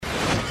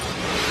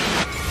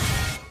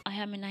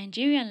am a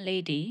Nigerian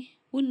lady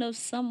who knows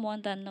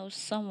someone that knows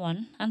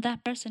someone, and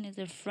that person is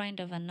a friend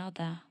of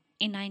another.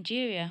 In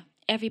Nigeria,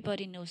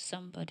 everybody knows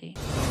somebody.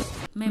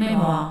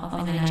 Memoir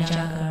of a Niger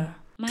girl.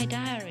 My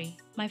diary,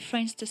 my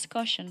friend's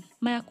discussion,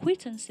 my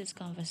acquaintances'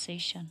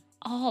 conversation,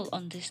 all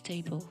on this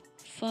table.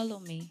 Follow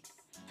me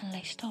and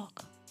let's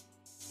talk.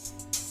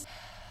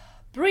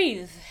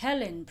 Breathe,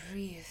 Helen,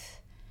 breathe.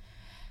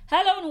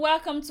 Hello and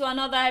welcome to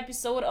another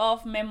episode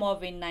of Memoir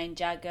of a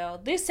Niger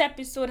Girl. This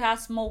episode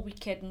has more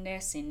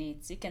wickedness in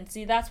it. You can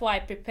see that's why I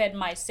prepared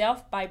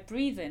myself by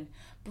breathing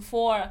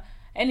before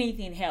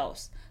anything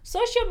else.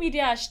 Social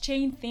media has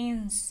changed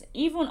things,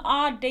 even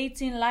our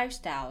dating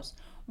lifestyles.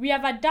 We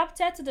have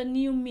adapted to the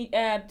new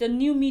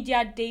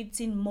media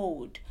dating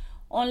mode.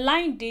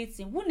 Online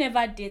dating. Who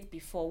never date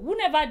before? Who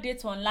never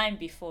date online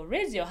before?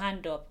 Raise your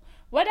hand up.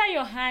 Whether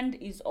your hand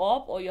is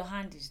up or your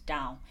hand is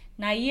down.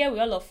 Now here,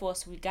 all of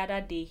us, we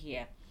gather day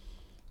here.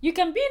 You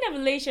can be in a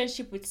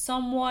relationship with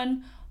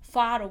someone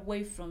far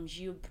away from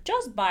you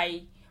just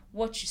by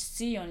what you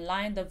see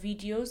online, the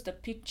videos, the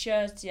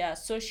pictures, their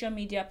social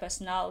media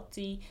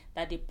personality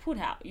that they put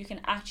out. You can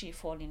actually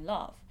fall in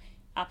love.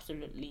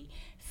 Absolutely.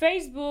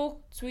 Facebook,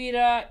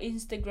 Twitter,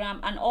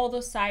 Instagram, and all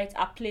those sites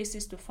are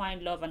places to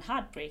find love and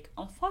heartbreak.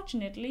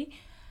 Unfortunately,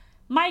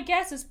 my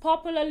guest is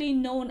popularly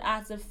known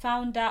as the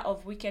founder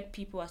of Wicked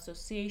People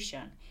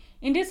Association.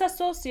 In this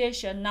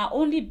association, not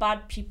only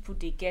bad people,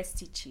 they get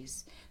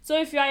stitches. So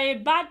if you are a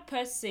bad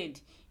person,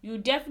 you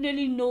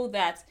definitely know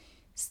that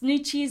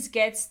snitches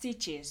get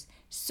stitches.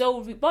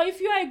 But if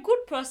you are a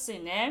good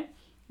person,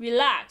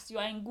 relax, you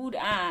are in good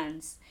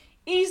hands.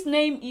 His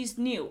name is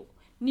Neo.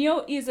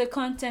 Neo is a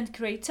content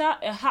creator,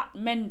 a heart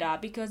mender,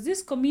 because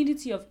this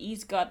community of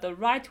his got the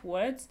right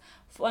words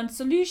and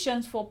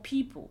solutions for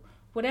people.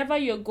 Whatever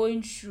you're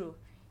going through,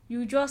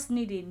 you just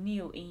need a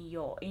Neo in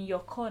your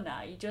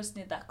corner. You just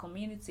need that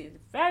community. It's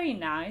very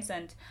nice,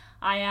 and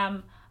I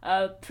am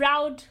a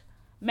proud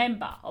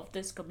member of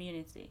this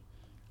community.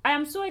 I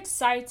am so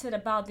excited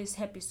about this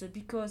episode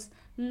because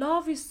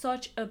love is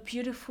such a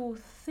beautiful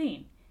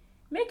thing.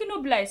 Make it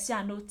no be like say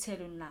I no tell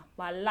you now.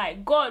 But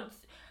like God,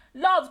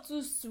 love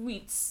too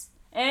sweet.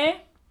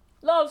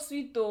 Love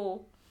sweet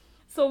though.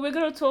 So we're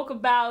gonna talk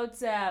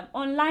about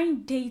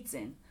online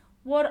dating.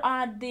 What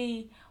are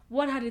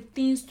the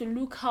things to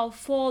look out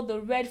for, the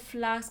red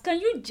flags? Can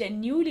you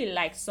genuinely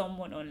like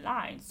someone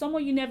online?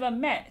 Someone you never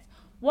met?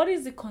 What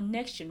is the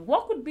connection?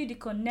 What could be the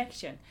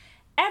connection?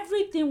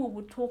 Everything we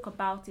will talk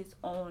about it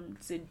on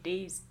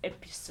today's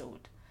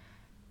episode.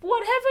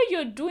 Whatever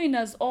you're doing,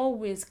 as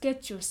always,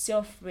 get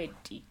yourself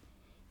ready.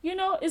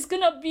 It's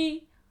gonna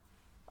be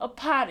a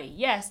party.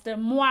 Yes, the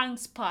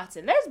Mwangs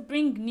party. Let's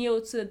bring Neo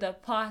to the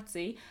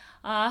party.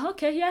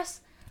 Okay,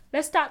 yes.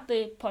 Let's start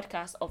the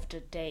podcast of the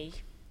day.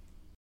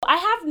 I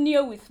have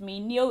Neo with me.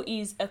 Neo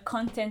is a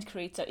content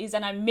creator. He's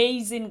an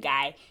amazing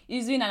guy.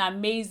 He's doing an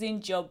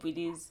amazing job with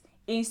his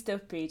Insta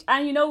page.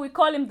 And we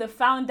call him the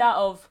founder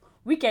of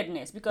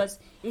wickedness because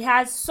he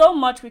has so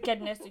much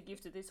wickedness to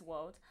give to this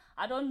world.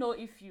 I don't know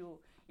if you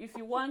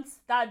want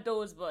that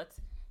dose, but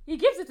he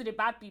gives it to the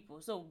bad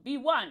people. So be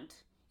warned.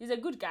 He's a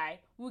good guy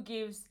who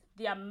gives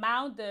the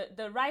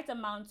right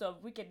amount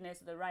of wickedness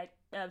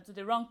to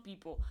the wrong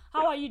people.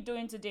 How are you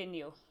doing today,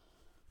 Neo?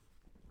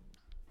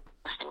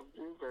 I'm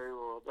doing very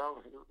well. That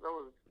was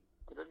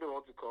I don't know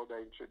what to call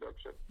that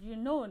introduction.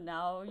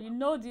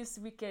 Now. This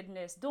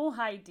wickedness. Don't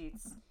hide it.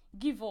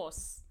 Give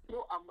us.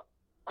 No,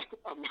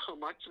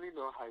 I'm actually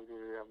not hiding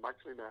it. I'm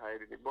actually not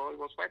hiding it. But it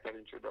was quite an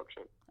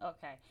introduction.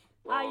 Okay.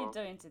 How are you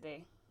doing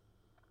today?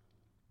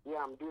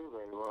 Yeah, I'm doing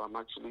very well. I'm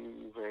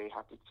actually very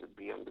happy to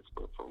be on this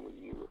platform with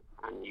you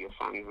and your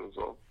fans as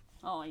well.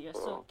 Oh, you're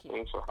so cute.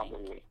 Thanks for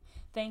having me.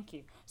 Thank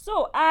you.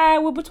 So,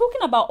 we'll be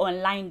talking about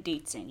online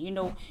dating.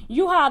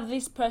 You have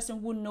this person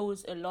who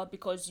knows a lot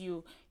because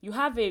you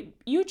have a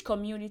huge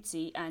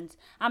community, and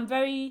I'm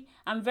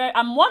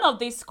one of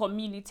this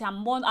community.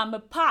 I'm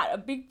a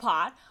big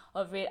part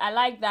of it. I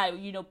like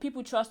that,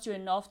 people trust you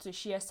enough to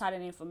share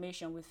certain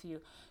information with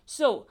you.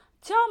 So,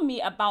 tell me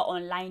about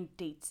online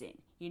dating.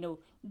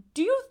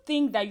 Do you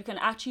think that you can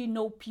actually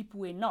know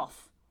people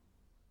enough?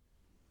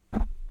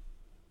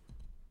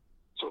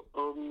 So,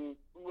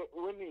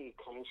 when it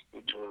comes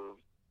to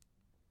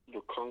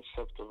the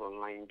concept of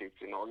online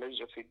dating, or let's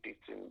just say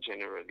dating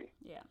generally,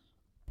 yeah,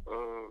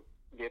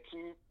 there are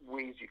two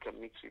ways you can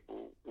meet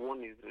people.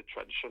 One is the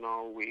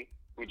traditional way,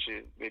 which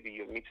is maybe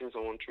you're meeting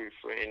someone through a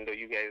friend, or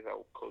you guys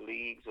are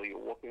colleagues, or you're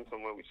working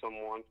somewhere with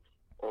someone,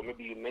 or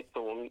maybe you met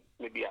someone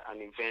maybe at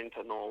an event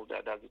and all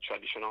that. That's the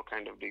traditional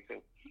kind of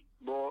dating.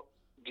 But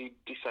the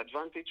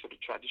disadvantage of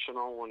the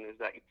traditional one is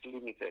that it's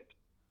limited.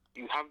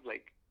 You have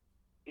like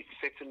a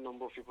certain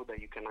number of people that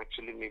you can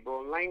actually meet. But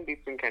online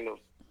dating kind of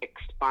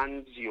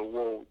expands your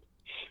world.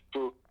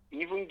 So it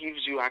even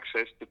gives you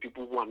access to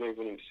people who are not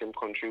even in the same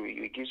country with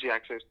you. It gives you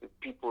access to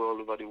people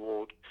all over the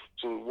world.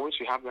 So once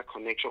you have that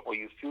connection, or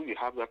you feel you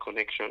have that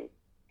connection,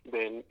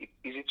 then it's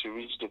easy to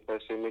reach the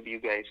person. Maybe you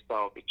guys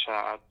start up a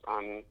chat,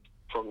 and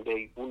from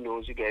there, who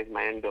knows, you guys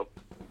might end up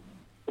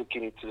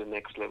taking it to the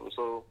next level.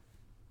 So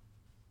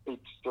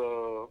it's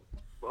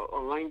well,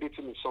 online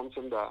dating is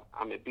something that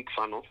I'm a big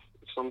fan of.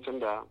 It's something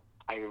that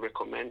I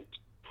recommend.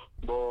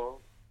 But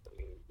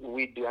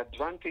with the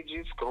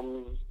advantages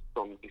comes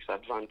some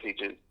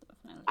disadvantages.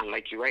 Definitely. And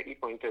like you rightly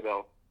pointed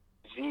out,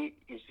 is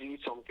it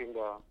something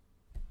that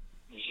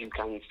you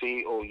can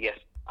say, oh yes,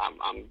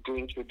 I'm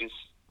going through this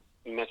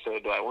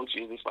method, or I want to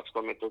use this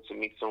particular method to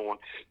meet someone.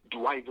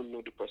 Do I even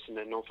know the person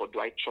enough, or do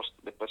I trust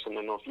the person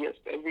enough? Yes,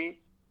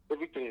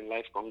 everything in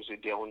life comes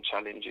with their own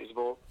challenges.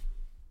 But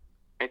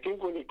I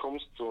think when it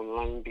comes to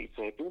online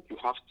dating, I think you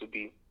have to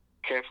be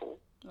careful.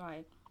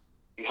 Right.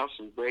 You have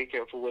to be very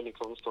careful when it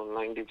comes to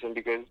online dating,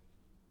 because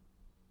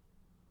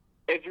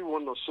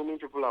everyone or so many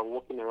people are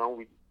walking around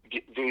with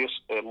various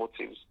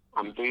motives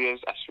and various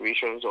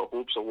aspirations or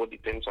hopes of what they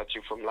tend to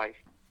achieve from life.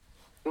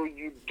 So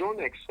you don't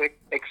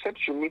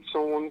except you meet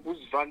someone whose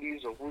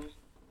values or whose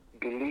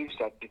beliefs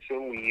are the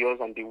same with yours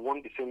and they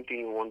want the same thing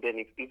you want, then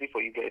it's easy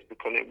for you guys to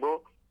connect.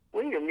 But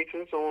when you're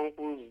meeting someone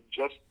who's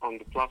just on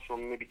the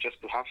platform, maybe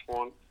just to have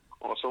fun,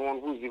 or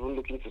someone who's even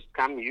looking to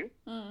scam you,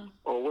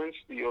 or when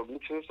you're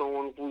meeting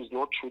someone who's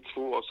not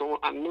truthful, or someone,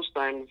 and most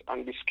times,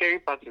 and the scary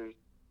part is,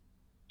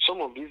 some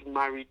of these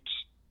married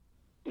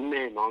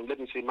men, or let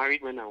me say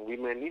married men and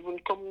women, even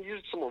come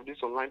use some of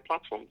these online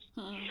platforms.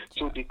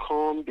 So they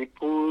come, they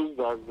pose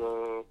as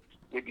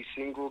maybe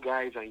single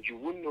guys, and you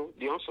wouldn't know,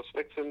 the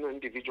unsuspecting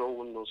individual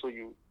wouldn't know. So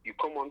you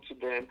come on to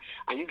them,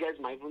 and you guys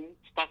might even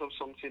start up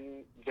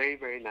something very,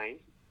 very nice,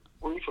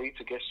 only for you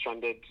to get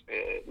stranded,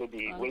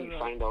 maybe when you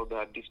find out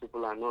that these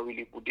people are not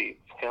really who they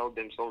held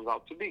themselves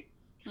out to be.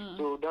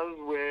 So that's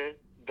where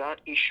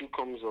that issue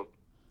comes up.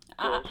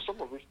 So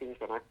some of these things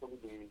can actually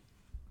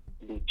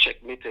be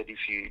checkmated if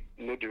you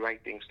know the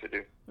right things to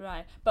do.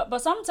 Right. But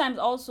sometimes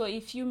also,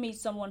 if you meet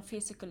someone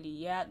physically,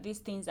 yeah, these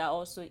things are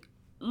also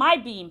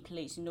might be in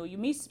place. You know, you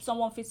meet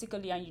someone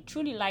physically and you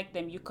truly like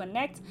them, you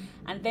connect,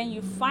 and then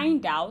you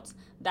find out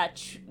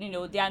that, you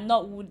know, they are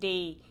not who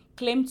they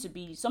claim to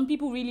be. Some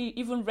people really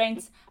even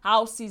rent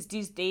houses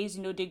these days.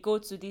 You know, they go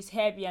to this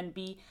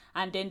Airbnb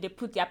and then they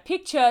put their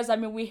pictures. I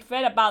mean, we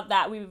read about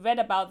that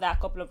a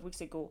couple of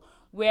weeks ago,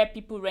 where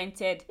people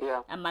rented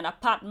an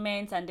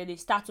apartment and then they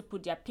start to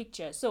put their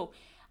pictures. So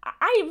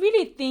I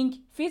really think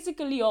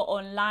physically or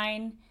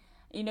online,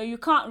 you know, you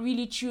can't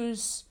really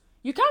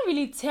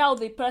tell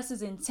the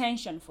person's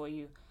intention for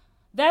you.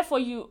 Therefore,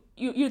 you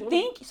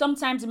think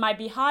sometimes it might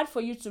be hard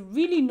for you to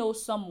really know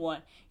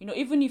someone, you know,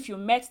 even if you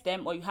met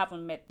them or you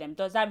haven't met them.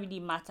 Does that really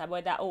matter?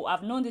 Whether,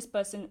 I've known this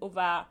person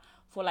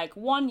for like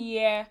 1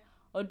 year,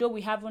 although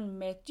we haven't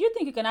met. Do you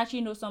think you can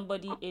actually know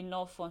somebody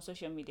enough on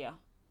social media?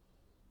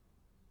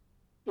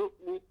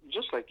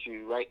 Just like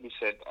you rightly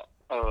said,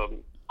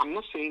 I'm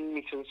not saying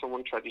meeting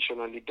someone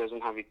traditionally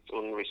doesn't have its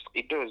own risk.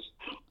 It does,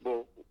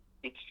 but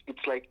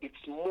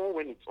it's more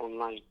when it's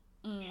online.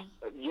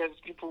 Yes,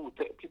 people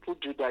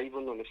do that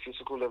even on a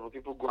physical level.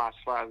 People go as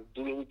far as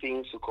doing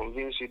things to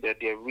convince you that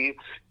they're real,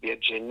 they're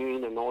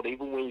genuine, and all that,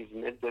 even when you've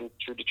met them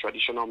through the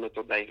traditional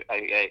method that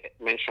I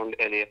mentioned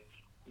earlier.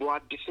 But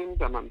at the same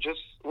time,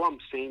 what I'm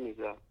saying is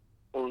that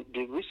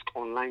the risk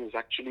online is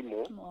actually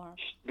more.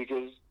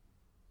 Because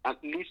at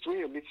least when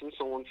you're meeting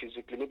someone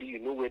physically, maybe you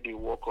know where they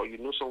work, or you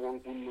know someone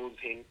who knows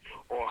him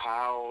or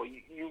how,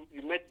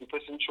 you met the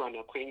person through an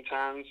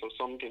acquaintance or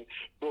something.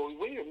 But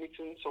when you're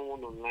meeting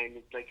someone online,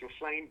 it's like you're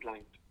flying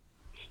blind.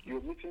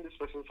 You're meeting this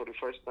person for the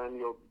first time.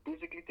 You're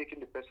basically taking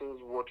the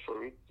person's word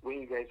for it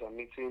when you guys are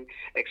meeting,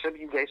 except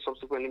you guys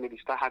subsequently maybe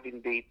start having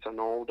dates and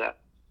all that.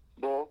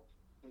 But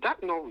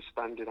that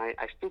notwithstanding,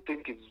 I still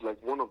think it's like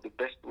one of the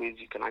best ways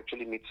you can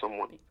actually meet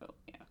someone.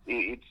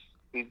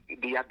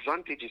 The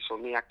advantages for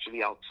me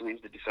actually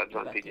outweighs the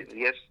disadvantages.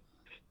 Yes,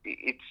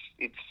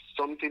 it's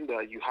something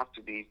that you have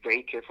to be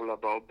very careful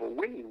about. But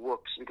when it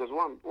works, because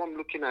what I'm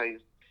looking at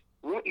is,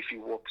 what if it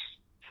works?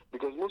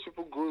 Because most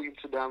people go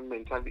into that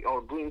mentality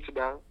or go into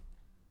that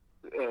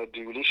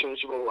the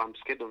relationship. Oh, I'm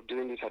scared of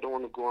doing this. I don't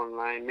want to go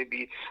online.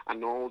 Maybe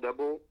and all that.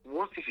 But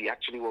what if it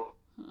actually works?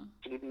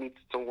 To meet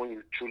someone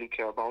you truly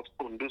care about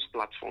on those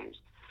platforms.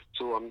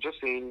 So I'm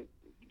just saying,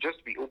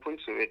 just be open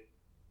to it.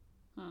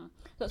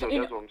 So that's what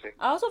I'm saying.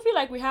 I also feel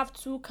like we have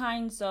two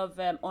kinds of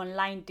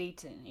online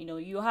dating. You know,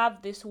 you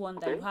have this one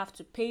that you have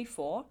to pay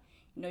for.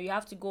 You know, you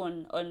have to go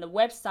on the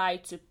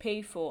website to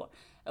pay for.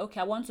 Okay,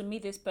 I want to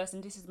meet this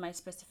person. This is my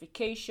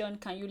specification.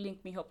 Can you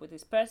link me up with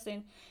this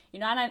person? You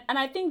know, and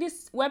I think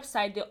this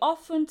website, they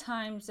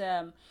oftentimes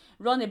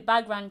run a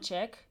background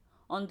check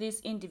on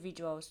these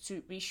individuals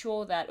to be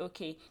sure that,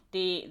 okay,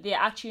 they're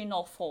actually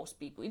not false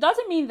people. It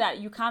doesn't mean that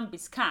you can't be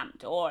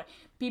scammed or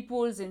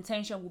people's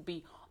intention will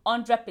be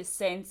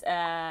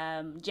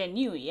 100%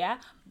 genuine, yeah?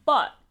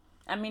 But,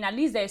 I mean, at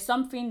least there's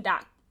something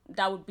that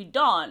would be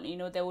done. You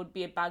know, there would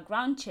be a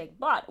background check.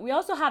 But we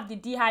also have the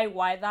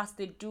DIY, that's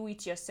the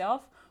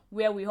do-it-yourself,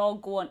 where we all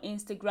go on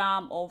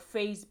Instagram or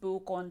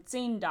Facebook, on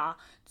Tinder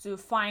to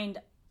find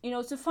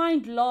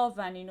love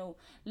and,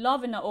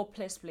 love in a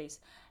hopeless place.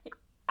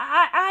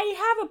 I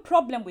have a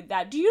problem with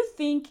that. Do you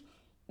think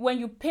when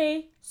you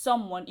pay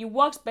someone, it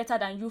works better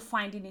than you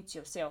finding it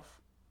yourself?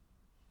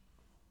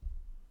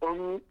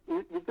 The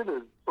thing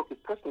is, okay,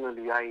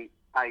 personally, I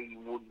I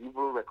would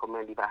even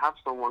recommend, if I have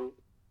someone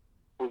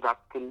who's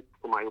asking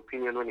for my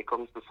opinion when it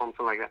comes to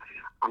something like that,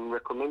 I'm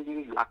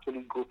recommending you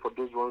actually go for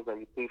those ones that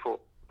you pay for.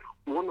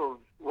 One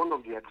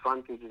of the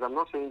advantages, I'm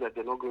not saying that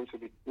they're not going to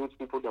be those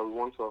people that we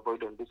want to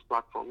avoid on these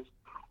platforms.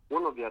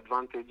 One of the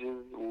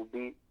advantages will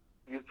be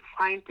you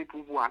find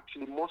people who are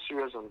actually more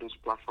serious on those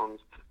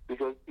platforms,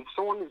 because if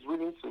someone is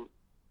willing to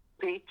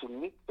pay to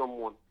meet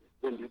someone,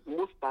 then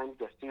most times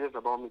they're serious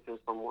about meeting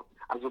someone,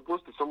 as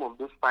opposed to some of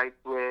those sites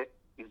where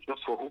it's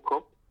just for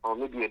hookup, or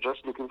maybe you're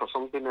just looking for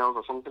something else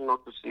or something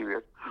not too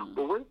serious.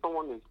 But when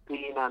someone is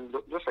paying, and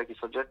just like you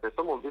suggested,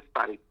 some of these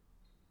sites,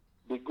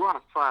 they go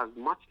as far as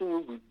matching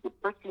you with the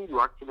person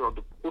you actually, or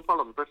the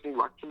profile of the person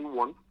you actually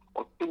want,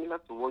 or similar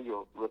to what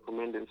you're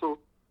recommending. So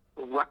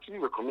we actually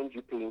recommend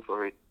you paying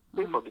for it.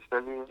 Pay for the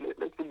service.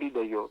 Let it be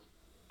that you're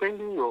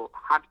spending your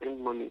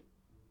hard-earned money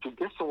to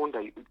get someone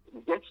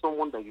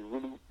that you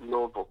really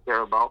love or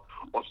care about,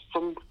 or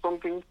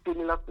something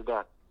similar to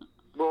that.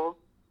 But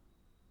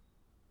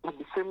at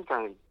the same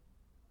time,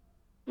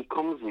 it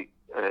comes with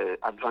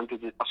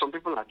advantages. Some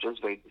people are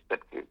just very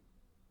deceptive.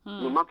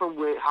 No matter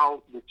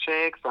how the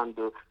checks and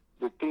the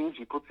things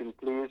you put in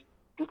place,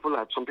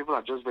 some people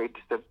are just very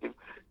deceptive.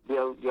 They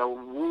are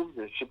wolves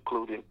in sheep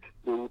clothing.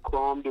 They will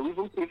come. They will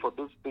even pay for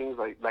those things,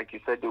 like you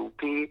said. They will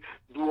pay,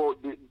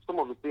 some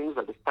of the things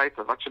that the sites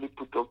have actually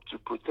put up to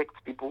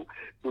protect people.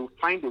 They will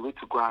find a way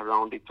to go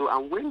around it. So,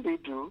 and when they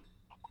do,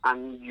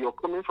 and you're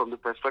coming from the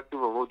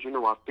perspective of,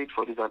 I've paid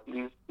for this, at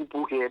least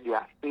people here, they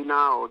are thinner,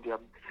 or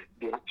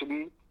they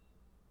actually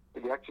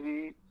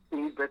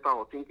think better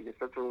or think in a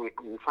certain way,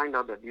 and you find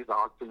out that these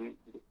are actually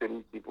the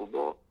same people.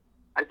 But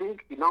I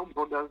think it now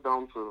boils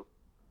down to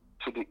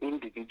the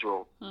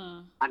individual,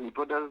 and it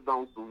boils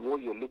down to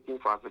what you're looking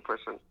for as a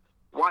person.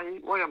 Why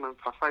I'm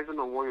emphasizing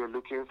on what you're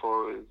looking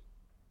for is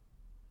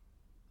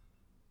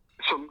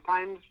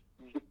sometimes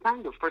the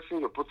kind of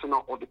person you're putting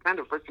out, or the kind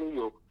of person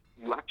you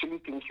actually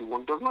think you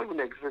want, does not even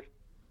exist.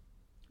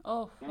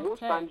 Oh, okay. Most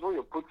times what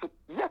you're putting,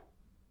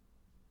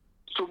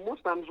 So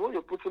most times what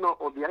you're putting out,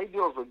 or the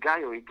idea of a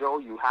guy or a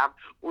girl you have,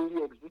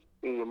 only exists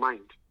in your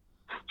mind.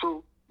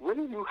 So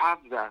when you have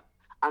that,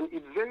 and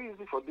it's very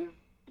easy for the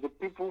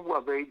people who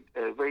are very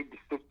very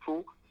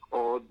deceitful,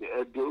 or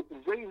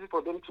it's very easy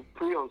for them to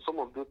prey on some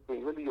of those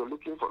things. Maybe you're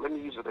looking for, let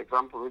me use an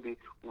example, maybe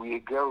we're a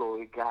girl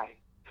or a guy.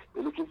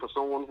 You're looking for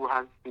someone who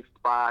has 6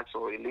 packs,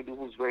 or a lady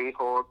who's very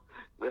hot.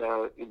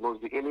 It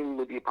must be aiming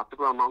maybe a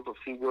particular amount of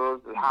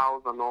figures, the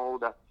house and all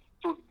that.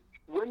 So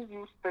when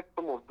you set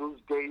some of those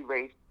very,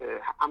 very,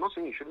 I'm not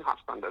saying you shouldn't have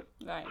standards,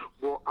 right?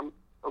 But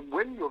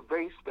when you're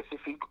very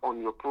specific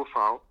on your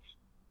profile,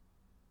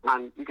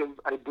 and because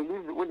I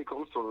believe that when it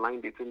comes to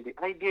online dating, the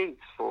idea is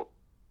for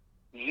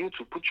you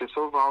to put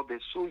yourself out there,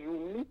 so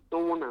you meet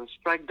someone and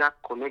strike that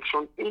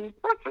connection in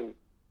person.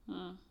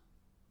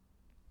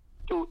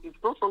 So it's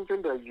not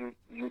something that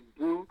you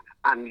do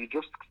and you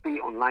just stay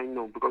online,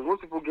 no, because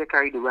most people get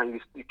carried away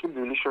and you keep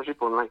the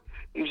relationship online.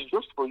 It's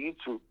just for you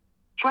to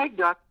strike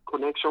that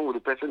connection with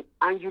the person,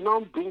 and you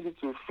now bring it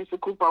to a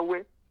physical part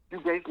where you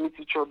guys meet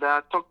each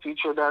other, talk to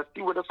each other,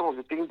 see whether some of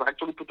the things I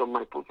actually put on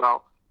my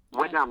profile,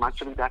 whether I'm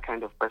actually that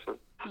kind of person.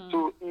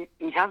 So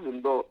it has a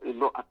lot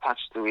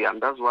attached to it,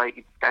 and that's why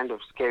it's kind of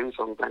scary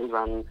sometimes,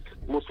 and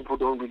most people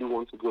don't really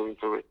want to go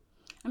into it.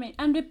 I mean,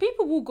 and the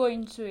people who go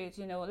into it,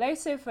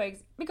 let's say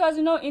because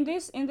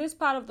in this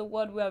part of the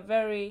world we are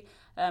very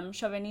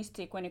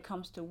chauvinistic when it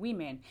comes to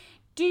women.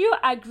 Do you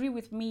agree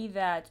with me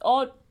that,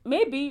 or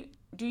maybe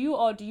do you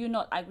or do you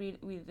not agree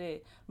with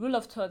the rule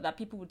of thought that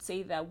people would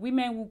say that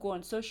women who go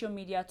on social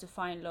media to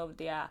find love,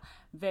 they are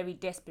very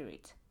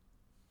desperate?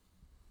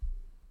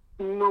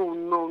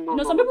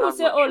 No. Some people would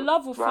say,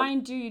 love will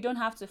find you. You don't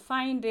have to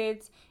find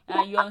it.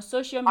 You're on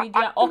social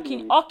media,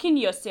 hawking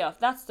yourself.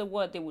 That's the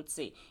word they would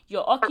say.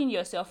 You're hawking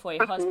yourself for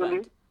a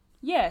husband.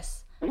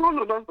 Yes.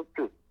 No, that's not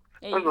true.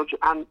 That's not true.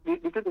 And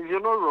the thing is,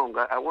 you're not wrong.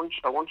 I want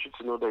you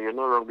to know that you're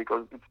not wrong,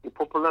 because it's the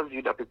popular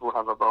view that people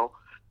have about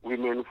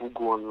women who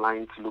go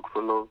online to look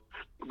for love.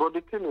 But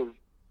the thing is,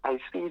 I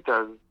see it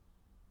as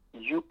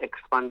you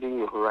expanding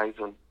your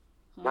horizon.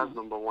 That's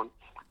number one.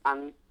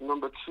 And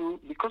number two,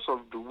 because of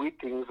the way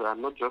things are,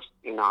 not just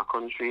in our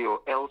country or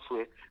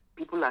elsewhere,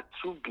 people are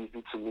too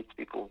busy to meet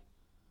people.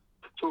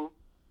 So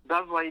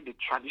that's why the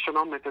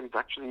traditional method is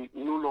actually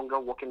no longer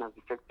working as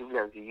effectively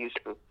as it used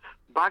to.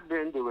 Back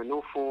then, there were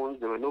no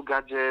phones, there were no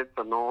gadgets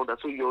and all that,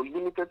 so you're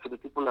limited to the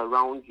people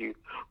around you.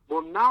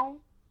 But now,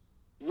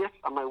 yes,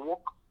 I might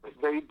work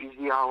very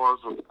busy hours,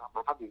 or I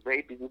might have a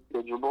very busy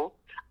schedule.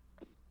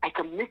 I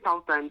can make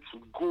out time to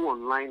go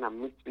online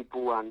and meet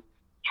people and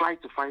try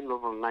to find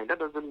love online. That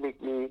doesn't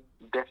make me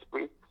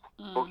desperate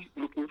for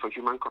looking for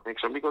human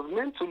connection, because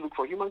men too look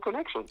for human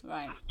connection.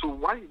 Right. So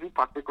why is it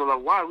particular?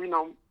 Why are we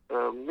now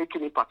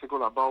making it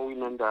particular about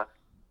women that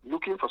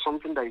looking for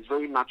something that is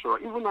very natural?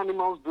 Even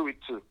animals do it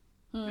too.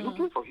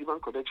 Looking for human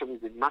connection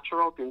is a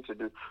natural thing to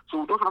do. So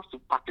we don't have to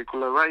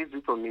particularize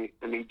it on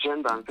an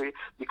agenda and say,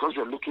 because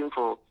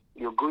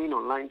you're going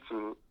online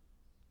to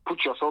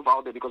put yourself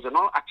out there, because you're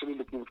not actually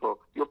looking for,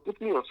 you're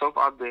putting yourself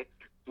out there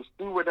to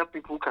see whether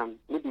people can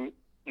maybe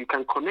you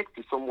can connect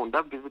to someone.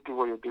 That's basically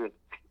what you're doing.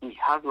 It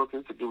has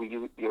nothing to do with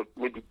you, your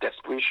maybe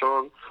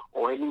desperation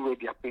or any way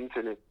they are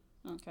painting it.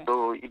 Okay.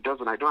 So it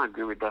doesn't. I don't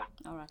agree with that.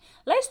 All right.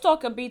 Let's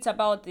talk a bit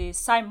about the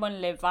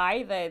Simon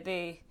Levy,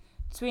 the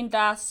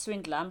Tinder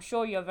swindler. I'm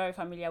sure you're very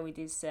familiar with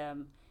this.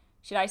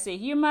 Should I say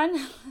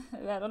human?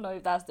 I don't know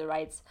if that's the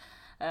right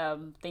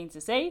thing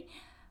to say,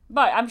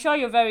 but I'm sure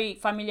you're very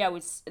familiar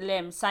with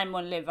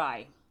Simon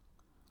Levy.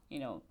 You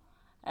know,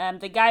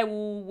 the guy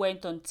who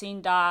went on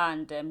Tinder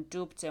and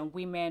duped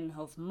women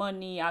of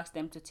money, asked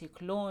them to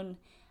take loan.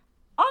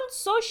 On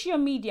social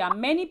media,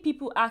 many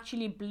people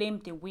actually blame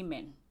the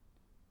women.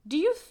 Do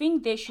you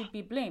think they should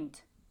be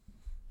blamed?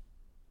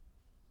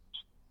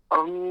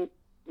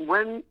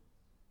 When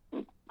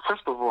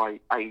first of all,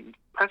 I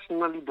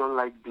personally don't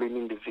like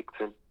blaming the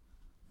victim.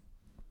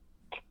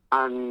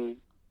 And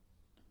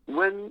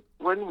when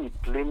we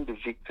blame the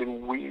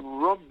victim, we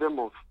rob them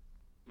of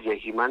their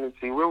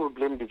humanity. When we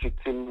blame the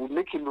victim, we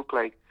make it look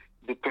like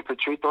the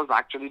perpetrators are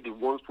actually the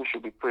ones who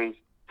should be praised.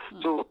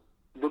 So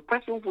the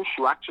person who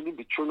should actually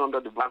be thrown under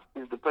the bus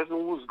is the person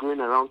who's going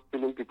around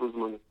stealing people's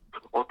money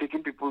or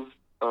taking people's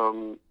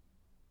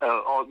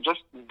or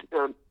just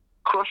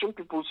crushing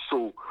people's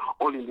soul,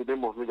 all in the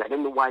name of music. I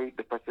don't know why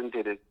the person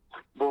did it.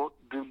 But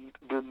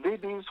the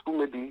ladies who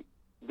maybe,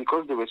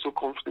 because they were so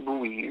comfortable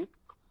with you,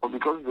 or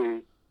because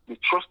they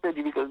trusted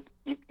you, because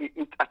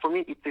for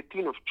me, it's a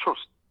thing of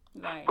trust.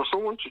 Right. For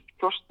someone to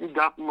trust you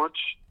that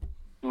much,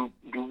 to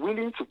be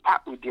willing to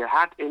part with their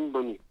hard-earned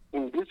money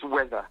in this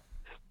weather,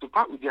 to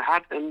part with their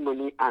hard-earned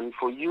money, and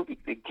for you,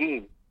 it's a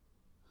game.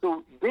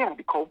 So they are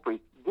the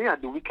culprits. They are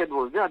the wicked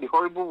ones. They are the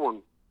horrible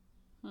ones.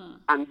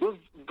 And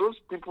those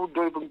people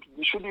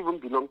they shouldn't even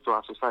belong to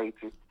our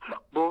society.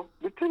 But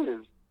the thing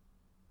is,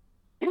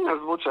 in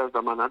as much as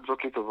I'm an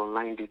advocate of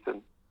online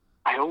dating,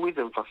 I always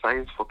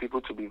emphasize for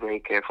people to be very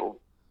careful.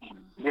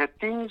 There are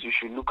things you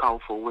should look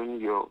out for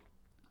when you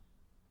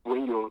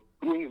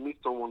meet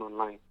someone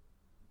online.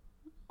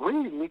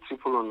 When you meet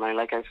people online,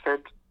 like I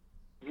said,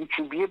 you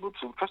should be able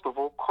to, first of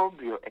all,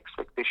 curb your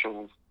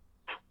expectations.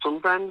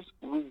 Sometimes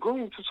we go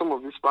into some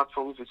of these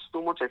platforms with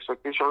so much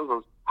expectations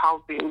of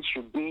how things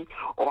should be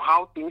or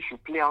how things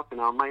should play out in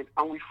our mind,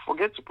 and we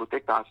forget to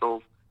protect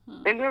ourselves.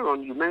 Earlier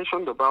on, you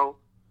mentioned about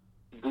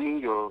doing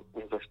your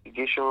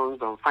investigations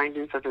and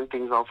finding certain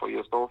things out for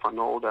yourself and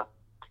all that.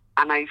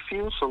 And I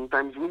feel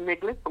sometimes we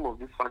neglect some of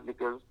this fact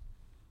because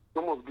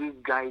some of these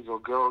guys or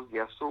girls, they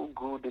are so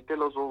good, they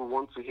tell us what we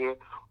want to hear,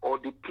 or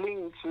they play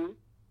into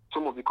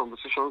some of the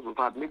conversations we've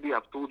had. Maybe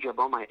I've told you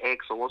about my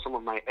ex or what some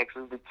of my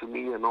exes did to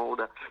me and all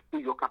that. So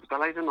you're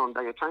capitalizing on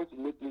that. You're trying to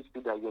make me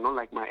see that you're not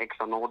like my ex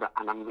and all that,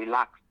 and I'm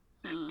relaxed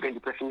when the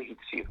person hits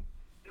you.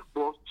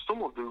 But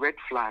some of the red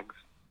flags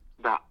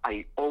that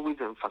I always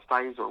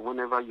emphasize on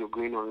whenever you're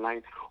going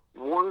online,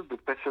 once the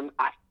person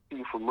asks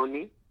you for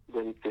money,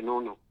 then it's a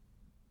no-no.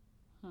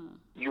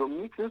 You're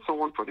meeting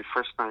someone for the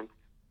first time.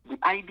 The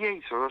idea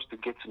is for us to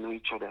get to know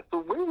each other. So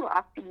when you're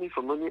asking me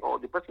for money, or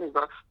the person is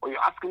or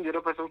you're asking the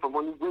other person for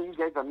money, when you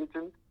guys are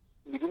meeting,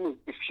 no,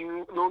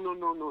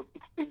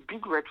 it's a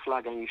big red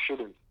flag, and you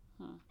shouldn't.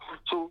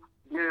 So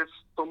there's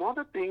some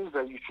other things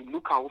that you should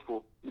look out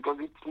for, because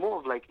it's more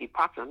of like a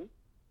pattern.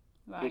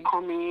 Right. They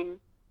come in,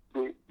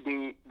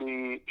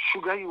 they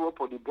sugar you up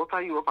or they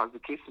butter you up, as the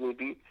case may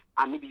be,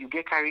 and maybe you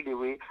get carried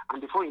away,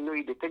 and before you know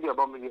it, they tell you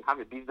about maybe you have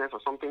a business or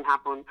something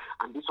happened,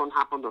 and this one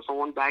happened, or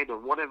someone died, or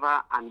whatever,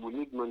 and we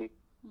need money.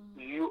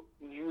 You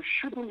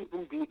shouldn't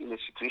even be in a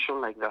situation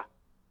like that.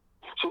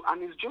 So,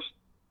 and it's just,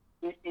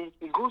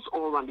 it goes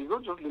all around. It's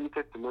not just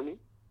limited to money.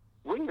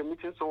 When you're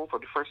meeting someone for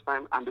the first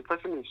time, and the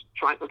person is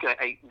trying,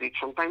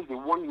 sometimes they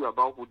warn you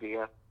about who they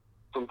are.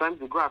 Sometimes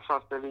they go as far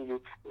as telling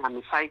you, I'm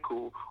a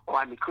psycho, or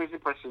I'm a crazy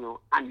person,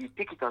 and you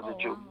take it as a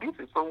joke. This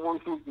is someone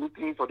who's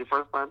meeting you for the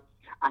first time,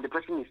 and the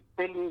person is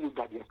telling you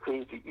that you're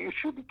crazy. You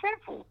should be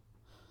careful.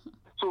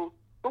 So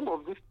some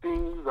of these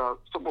things are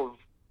some of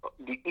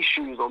the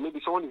issues, or maybe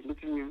someone is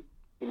meeting you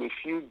in a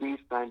few days'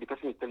 time, the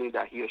person is telling you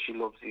that he or she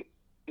loves you.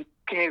 It's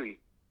scary.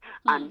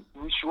 And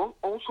we should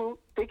also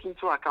take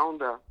into account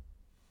that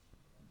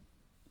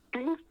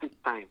things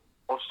take time.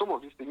 Or some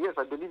of these things. Yes,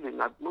 I believe in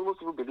that. Most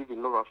people believe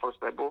in love at first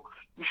sight, but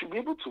you should be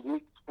able to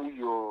meet who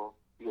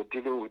you're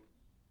dealing with.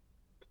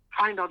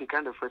 Find out the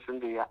kind of person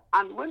they are.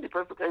 And when the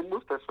person,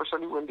 most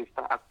especially when they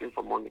start asking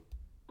for money,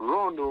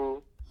 run.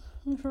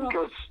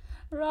 Because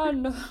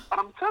run.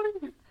 I'm telling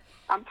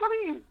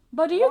you.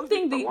 But do you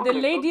think the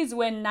ladies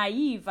were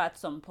naive at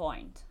some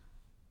point?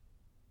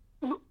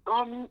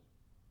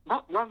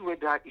 That's where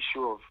that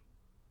issue of,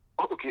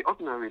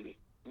 ordinarily,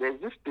 there's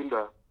this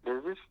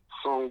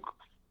song,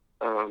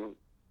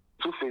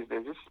 Two-Face,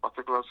 there's this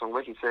particular song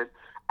where he said,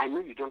 I know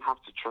you don't have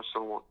to trust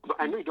someone. But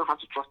I know you don't have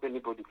to trust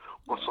anybody,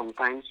 but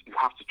sometimes you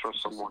have to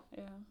trust someone.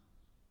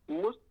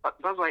 Yeah.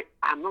 That's why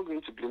I'm not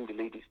going to blame the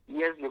ladies.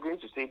 Yes, you're going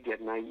to say they're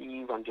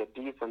naive and they're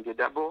this and they're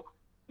that, but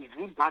is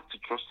it bad to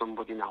trust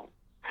somebody now?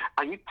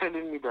 Are you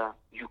telling me that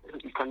you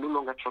can no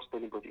longer trust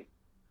anybody?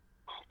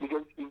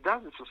 Because if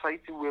that's the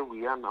society where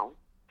we are now,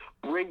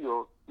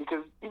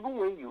 because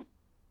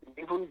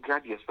even don't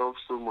guard yourself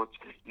so much,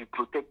 you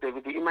protect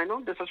everything. It might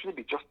not necessarily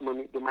be just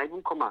money. They might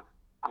even come at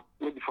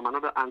maybe from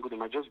another angle. They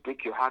might just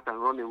break your heart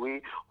and run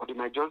away, or they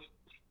might just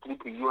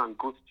sleep with you and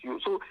ghost you.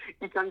 So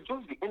it can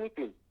just be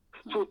anything.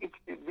 So it's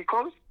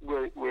because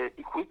we're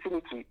equating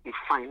it to a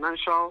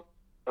financial.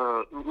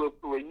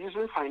 We're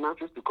using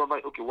finances to cover.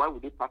 Okay, why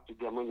would they part with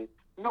their money?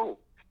 No,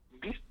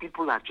 these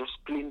people are just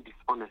plain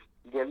dishonest.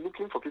 They're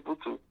looking for people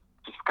to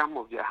scam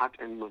of their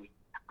hard-earned money,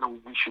 and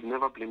we should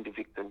never blame the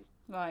victim.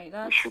 Right.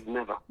 We should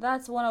never.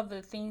 That's one of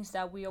the things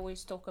that we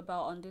always talk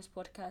about on this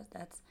podcast.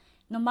 That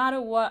no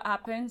matter what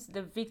happens,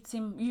 the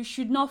victim, you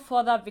should not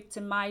further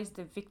victimize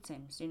the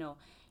victims.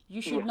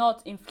 You should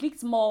not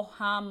inflict more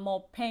harm,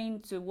 more pain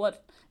to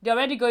what they're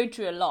already going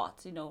through a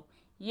lot.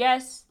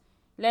 Yes,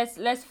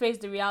 let's face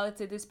the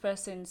reality. This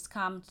person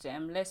scammed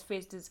them. Let's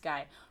face this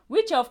guy,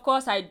 which of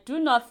course I do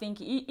not think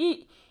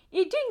he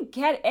didn't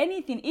get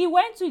anything. He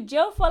went to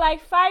jail for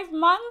like 5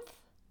 months.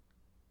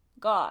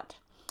 God.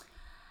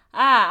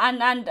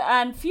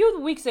 And few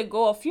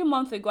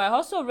months ago, I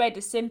also read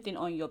the same thing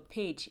on your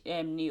page,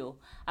 Neil,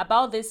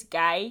 about this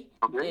guy,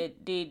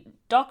 the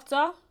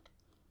doctor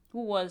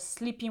who was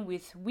sleeping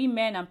with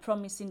women and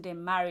promising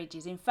them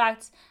marriages. In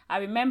fact, I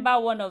remember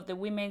one of the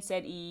women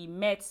said he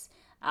met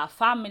a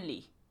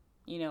family,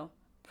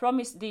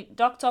 promised the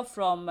doctor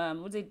from,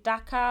 was it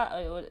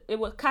Dhaka? It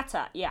was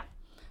Qatar, yeah.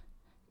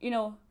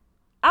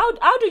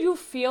 How do you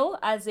feel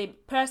as a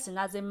person,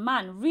 as a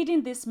man,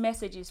 reading these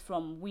messages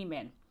from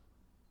women?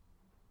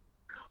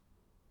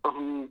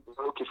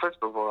 Okay, first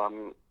of all,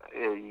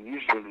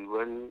 usually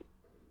when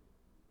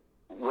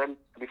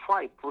before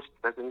I post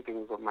certain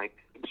things on my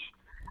page,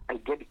 I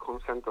get the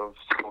consent of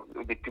some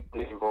of the people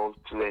involved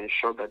to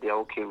ensure that they are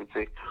okay with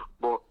it.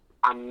 But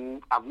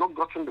I've not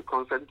gotten the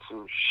consent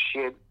to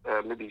share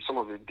maybe some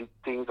of the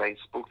things I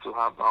spoke to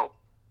her about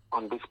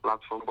on this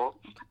platform. But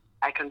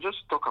I can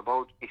just talk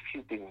about a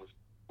few things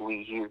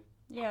we hear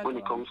when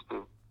it comes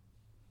to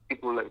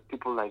people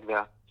like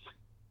that.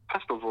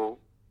 First of all,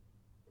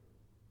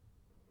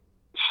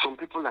 some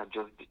people are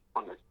just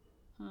dishonest.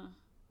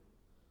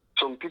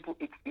 Some people,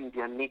 it's in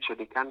their nature,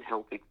 they can't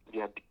help it, they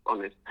are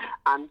dishonest.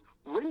 And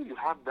when you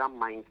have that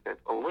mindset,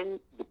 or when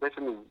the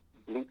person is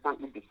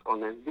blatantly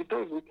dishonest, they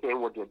don't even care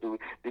what they're doing.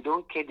 They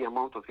don't care the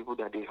amount of people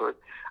that they hurt.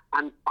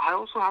 And I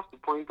also have to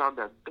point out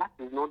that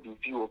is not the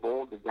view of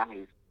all the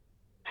guys.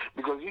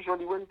 Because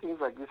usually when things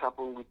like this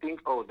happen, we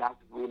think, oh, that's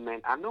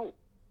women. I know.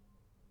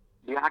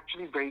 They're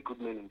actually very good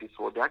men in this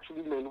world. They're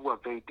actually men who are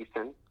very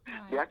decent.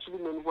 Right. They're actually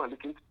men who are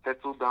looking to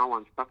settle down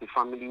and start a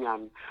family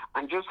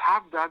and just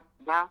have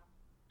that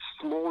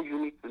small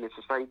unit in a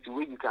society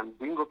where you can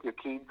bring up your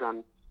kids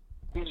and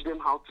teach them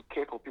how to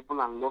care for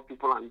people and love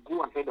people and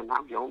go ahead and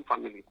have their own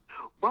family.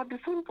 But at the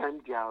same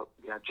time, they are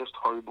just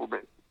horrible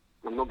men.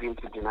 I'm not going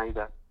to deny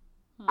that.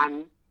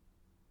 And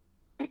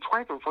it's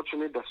quite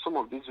unfortunate that some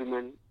of these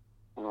women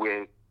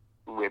were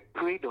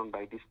preyed on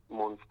by this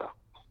monster.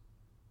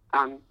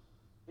 And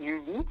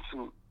you need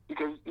to,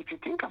 because if you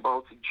think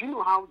about it, do you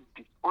know how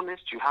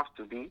dishonest you have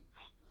to be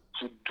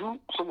to do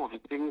some of the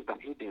things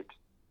that he did?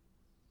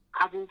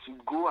 Having to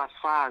go as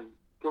far as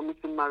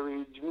promising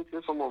marriage,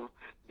 meeting some of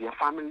their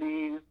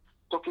families,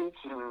 talking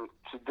to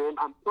them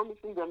and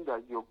promising them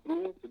that you're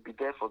going to be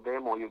there for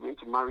them or you're going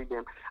to marry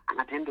them. And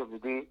at the end of the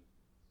day,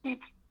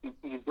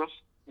 it just,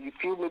 you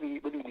feel maybe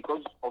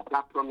because of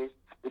that promise,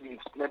 maybe you've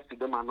slept with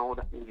them and all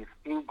that, and you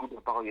feel good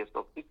about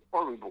yourself. It's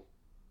horrible.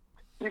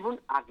 Even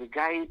as a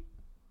guy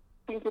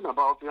thinking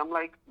about it, I'm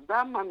like,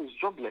 that man is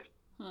jobless.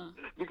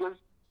 Because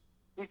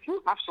if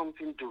you have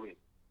something doing,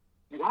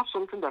 you have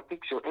something that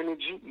takes your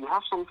energy, you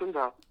have something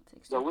that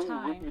when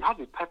you have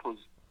a purpose,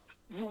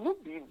 you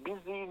won't be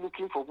busy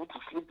looking for who to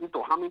sleep with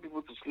or how many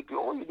people to sleep with.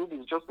 All you need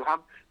is just to have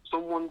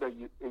someone that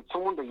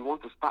you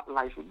want to start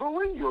life with. But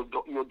when you're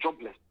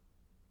jobless,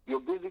 you're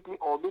basically,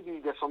 or maybe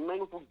there's some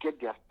men who get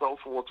their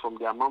self-worth from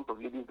the amount of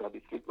ladies that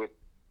they sleep with.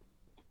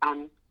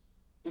 And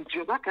if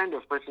you're that kind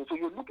of person, so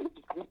you're looking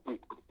to sleep with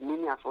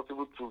many as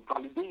possible to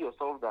validate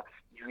yourself that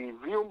you're a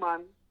real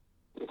man,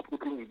 you're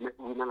sleeping with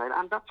women like that,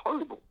 and that's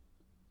horrible.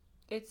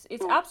 It's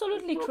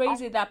absolutely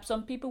crazy that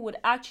some people would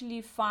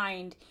actually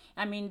find,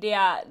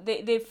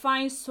 they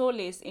find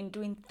solace in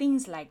doing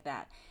things like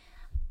that.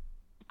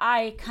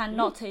 I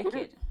cannot take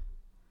it.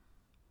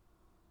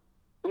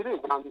 It is,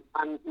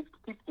 and it's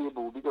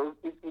pitiable because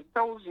it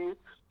tells you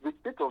the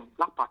state of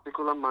that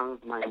particular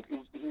man's mind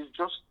is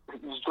just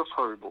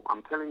horrible.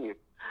 I'm telling you.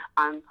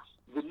 And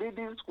the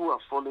ladies who are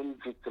falling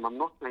victim, I'm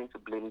not trying to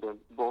blame them,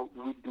 but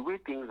with the way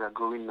things are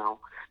going now,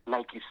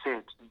 like you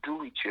said,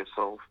 do it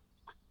yourself.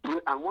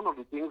 And one of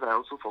the things I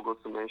also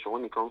forgot to mention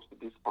when it comes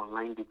to this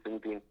online dating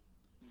thing,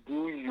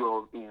 do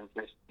your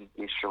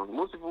investigation.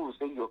 Most people will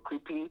say you're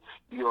creepy,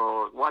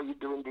 why are you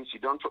doing this, you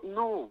don't trust.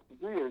 No,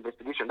 do your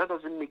investigation. That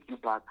doesn't make you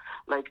bad.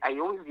 Like I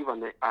always give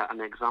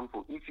an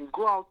example. If you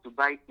go out to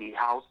buy a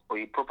house or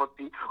a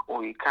property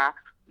or a car,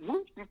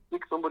 won't you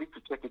take somebody to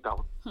check it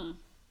out?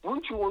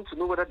 Won't you want to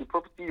know whether the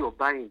property you're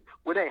buying,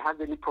 whether it has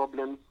any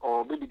problems,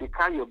 or maybe the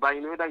car you're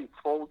buying, whether it's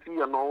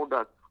faulty and all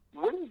that?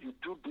 when you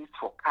do this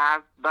for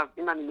cars, that's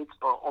inanimate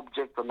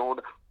objects and all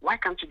that, why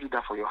can't you do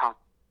that for your house?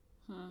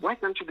 Why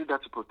can't you do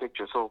that to protect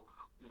yourself?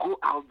 Go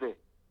out there.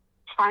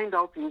 Find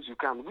out things you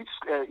can.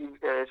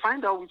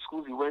 Find out which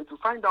schools he went to.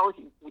 Find out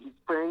his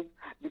friends,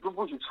 the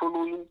people he's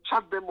following.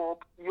 Chat them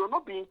up. You're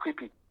not being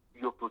creepy.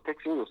 You're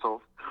protecting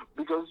yourself.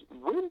 Because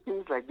when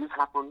things like this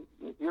happen,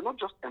 you're not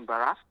just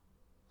embarrassed.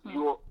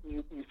 You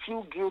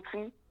feel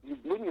guilty. You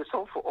blame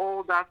yourself for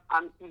all that,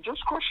 and it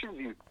just crushes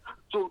you.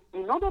 So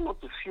in order not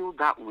to feel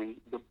that way,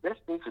 the best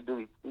thing to do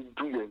is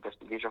do your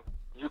investigation.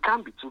 You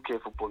can't be too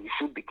careful, but you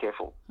should be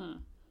careful.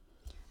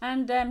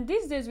 And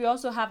these days we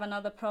also have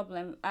another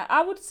problem.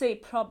 I would say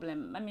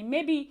problem. I mean,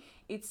 maybe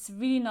it's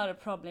really not a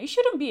problem. It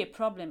shouldn't be a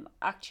problem,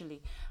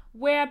 actually,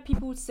 where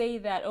people say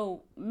that,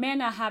 oh,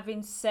 men are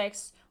having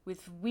sex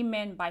with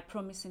women by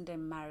promising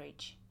them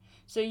marriage.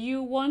 So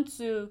you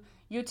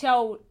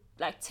tell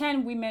like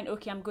 10 women,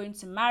 okay, I'm going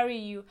to marry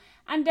you.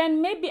 And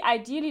then maybe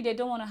ideally they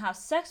don't want to have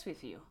sex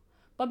with you.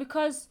 But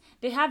because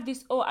they have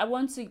this, oh, I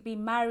want to be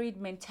married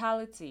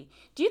mentality.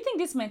 Do you think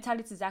this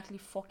mentality is actually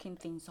fucking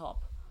things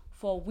up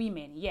for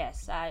women?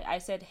 Yes, I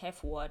said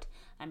F word.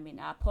 I mean,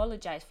 I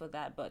apologize for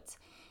that. But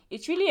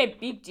it's really a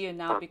big deal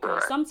now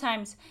because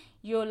sometimes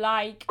you're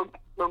like...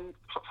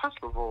 First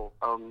of all,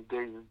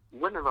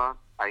 whenever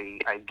I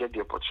get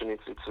the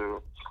opportunity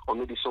to, or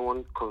maybe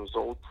someone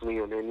consults me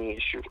on any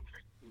issue,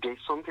 there's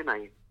something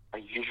I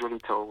usually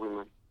tell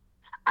women,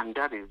 and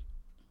that is,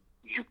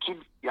 the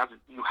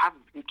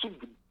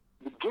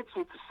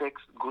gateway to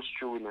sex goes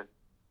through women.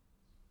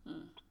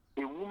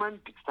 A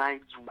woman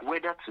decides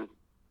whether to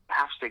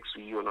have sex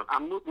with you or not.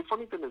 The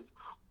funny thing is,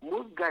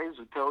 most guys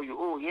will tell you,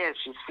 oh yes,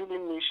 she's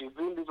feeling me, she's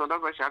doing this, or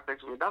that's why she has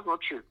sex with me. That's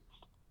not true.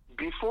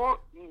 Before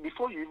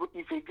you,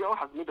 if a girl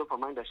has made up her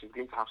mind that she's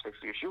going to have sex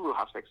with you, she will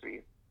have sex with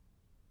you.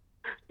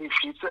 If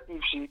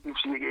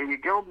a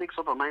girl makes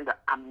up her mind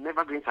that I'm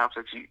never going to have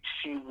sex with you,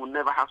 she will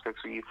never have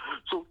sex with you.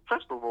 So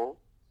first of all,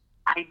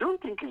 I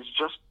don't think it's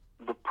just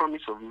the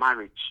promise of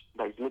marriage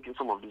that is making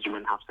some of these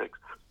women have sex.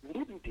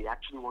 Maybe they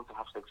actually want to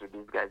have sex with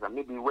these guys, and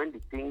maybe when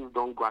the things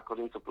don't go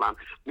according to plan,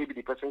 maybe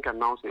the person can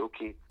now say,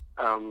 okay,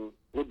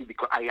 maybe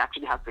because I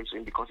actually had sex with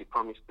him because he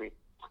promised me.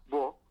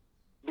 But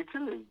the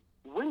thing is,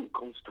 when it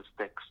comes to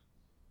sex,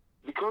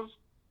 because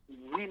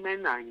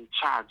women are in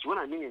charge, when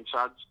I mean in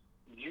charge,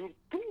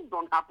 things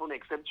don't happen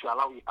except you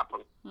allow it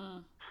happen.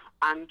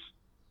 And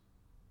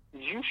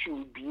you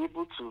should be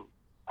able to,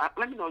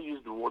 let me not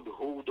use the word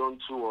hold on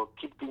to or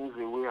keep things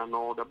away and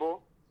all that, but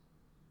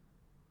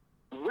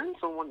when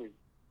someone is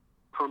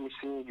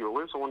promising you,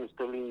 when someone is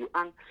telling you,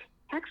 and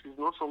sex is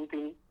not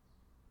something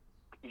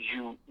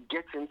you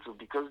get into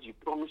because you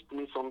promised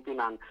me something,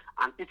 and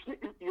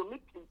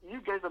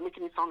you guys are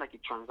making it sound like a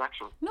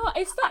transaction. No,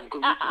 it's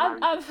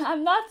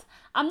not.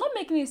 I'm not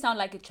making it sound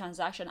like a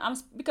transaction.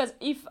 Because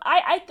if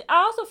I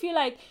also feel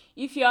like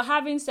if you're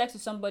having sex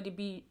with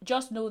somebody,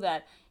 just know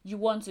that you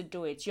want to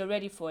do it. You're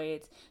ready for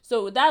it.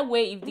 So that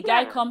way, if the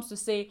guy comes to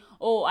say,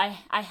 oh,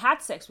 I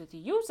had sex with you,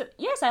 you said,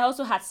 yes, I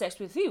also had sex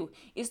with you.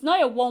 It's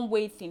not a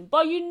one-way thing.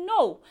 But you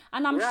know,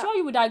 and I'm sure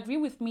you would agree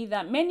with me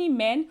that many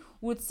men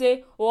would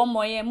say, oh,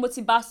 Moye,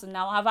 Motibasa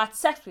now, I've had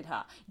sex with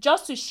her.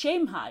 Just to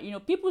shame her. You know,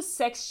 people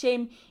sex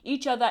shame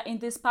each other in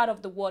this part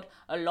of the world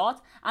a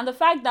lot. And the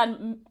fact that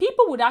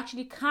people would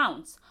actually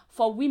count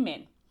for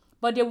women,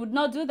 but they would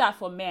not do that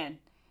for men.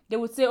 They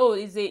would say, oh,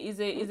 is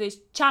a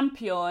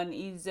champion,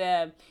 you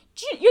know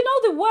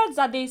the words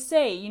that they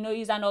say, you know,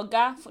 he's an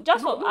oga,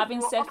 just for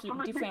having sex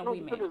with different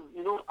women.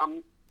 You know,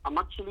 I'm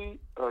actually,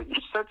 you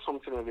said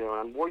something earlier,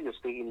 and what you're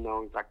saying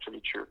now is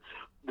actually true.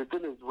 The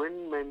thing is,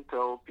 when men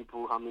tell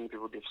people how many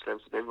people they've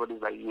slept with,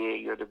 everybody's like, yeah,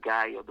 you're the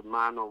guy, you're the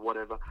man, or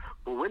whatever.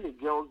 But when a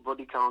girl's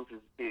body count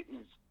is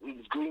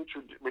going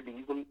through maybe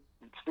even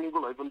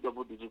single or even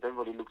double digits,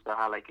 everybody looks at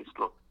her like a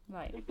slut.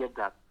 Right. I get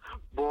that.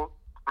 But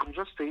I'm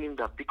just saying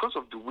that because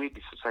of the way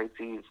the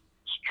society is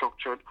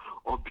structured,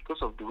 or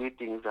because of the way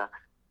things are,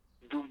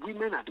 the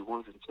women are the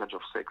ones in charge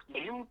of sex.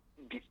 You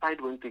decide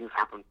when things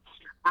happen.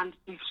 And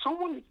if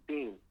someone is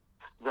saying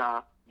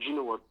that, you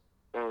know what,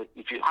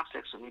 if you have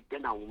sex with me,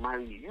 then I will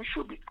marry you, you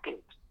should be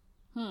scared.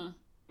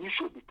 You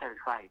should be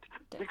terrified.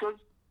 Because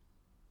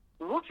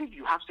what if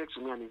you have sex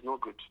with me and it's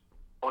not good?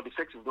 Or the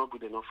sex is not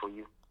good enough for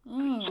you?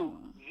 So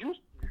you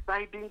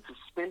deciding to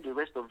spend the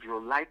rest of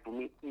your life with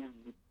me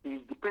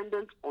is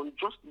dependent on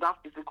just that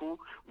physical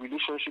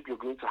relationship you're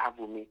going to have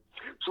with me.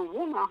 So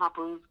what now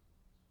happens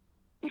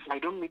if I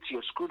don't meet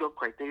your screwed up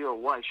criteria of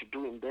what I should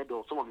do in bed,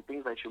 or some of the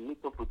things I should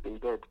meet up with in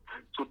bed?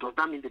 So does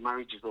that mean the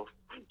marriage is off?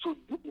 So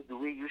this is the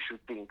way you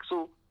should think.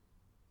 So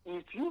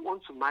if you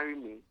want to marry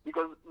me,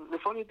 because the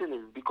funny thing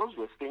is, because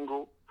we're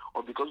single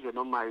or because we're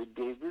not married,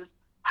 there's this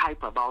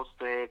hype about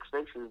sex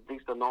is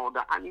this and all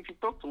that. And if you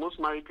talk to most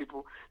married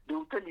people, they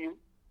will tell you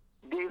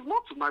there's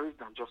more to marriage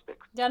than just sex.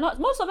 They're not.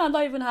 Most of them are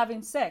not even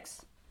having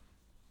sex.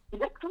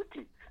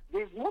 Exactly.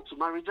 There's more to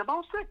marriage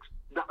about sex.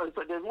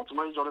 There's more to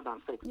marriage other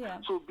than sex. Yeah.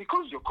 So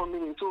because you're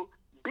coming in, so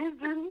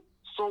basing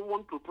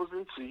someone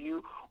proposing to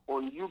you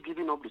on you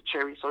giving up the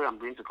cherry, sorry, I'm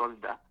going to call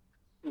it that,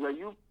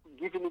 you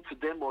giving it to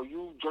them or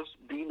you just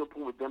being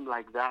open with them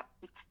like that,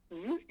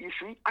 you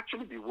should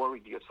actually be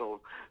worried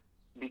yourself,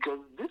 because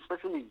this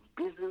person is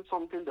basing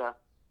something that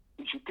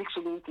you should take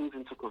so many things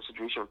into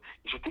consideration.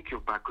 You should take your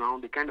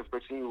background, the kind of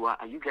person you are.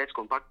 Are you guys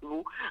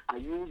compatible? Are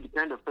you the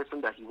kind of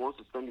person that he wants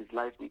to spend his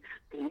life with?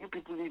 Can you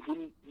people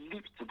even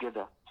live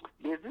together?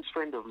 There's this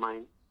friend of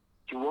mine.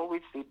 He will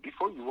always say,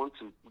 before you want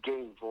to get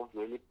involved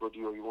with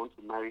anybody or you want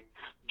to marry,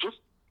 just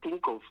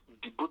think of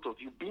the both of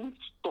you being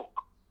stuck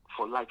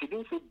for life. He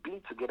didn't say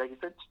being together, he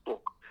said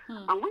stuck.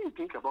 And when you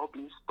think about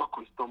being stuck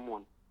with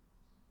someone,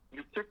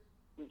 you take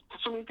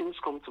so many things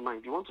come to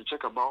mind. You want to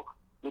check about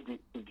maybe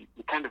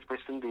the kind of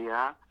person they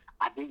are.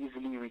 Are they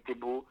easily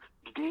irritable?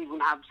 Do they even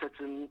have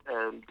certain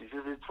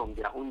diseases from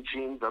their own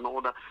genes and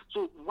all that?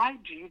 So why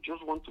do you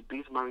just want to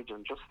base marriage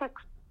on just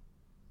sex?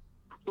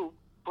 So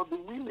for the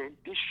women,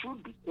 they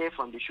should be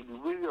careful and they should be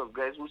wary of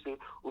guys who say,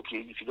 okay,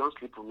 if you don't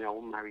sleep with me, I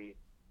won't marry you.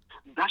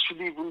 That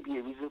shouldn't even be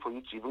a reason for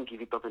you to even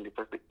give it up in the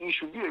first place. It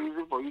should be a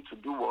reason for you to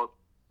do what?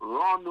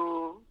 Run.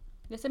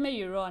 They say may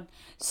you run.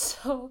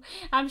 So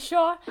I'm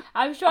sure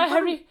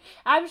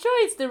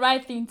it's the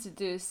right thing to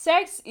do.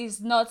 Sex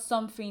is not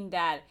something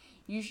that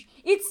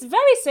it's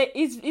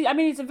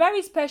a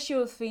very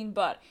special thing,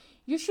 but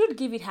you should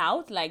give it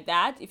out like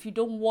that if you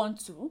don't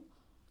want to.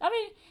 I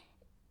mean,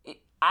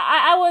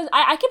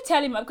 I keep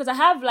telling him, because I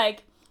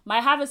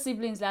have a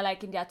siblings that are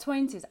like in their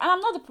 20s, and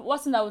I'm not the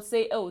person that would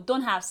say, oh,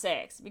 don't have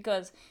sex,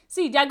 because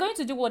see, they're going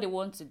to do what they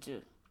want to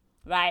do.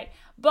 Right?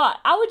 But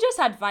I would just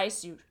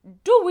advise you,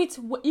 do it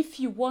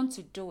if you want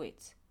to do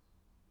it.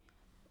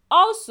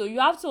 Also, you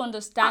have to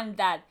understand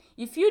that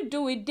if you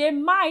do it, there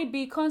might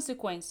be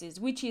consequences,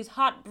 which is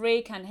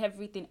heartbreak and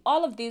everything.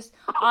 All of these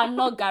are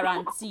not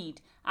guaranteed.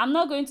 I'm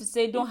not going to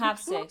say don't have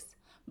sex,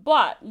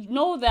 but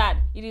know that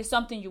it is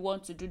something you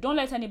want to do. Don't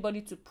let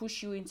anybody to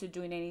push you into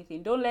doing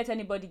anything. Don't let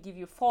anybody give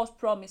you false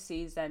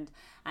promises and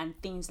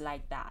things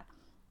like that.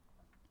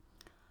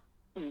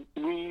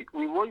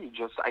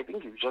 I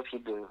think you've just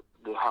hit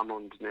the hammer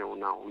on the nail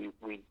now.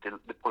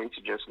 The point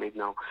you just made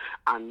now,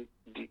 and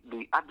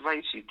the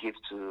advice you give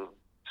to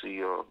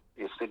your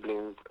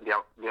siblings,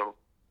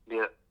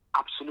 they're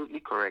absolutely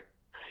correct.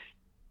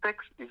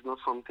 Sex is not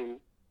something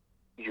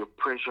you're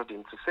pressured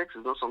into. Sex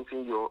is not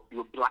something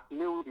you're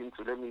blackmailed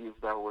into. Let me use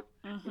that word.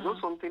 It's not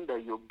something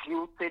that you're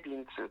guilted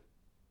into.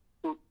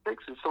 So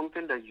sex is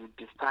something that you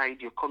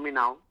decide you're coming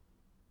out.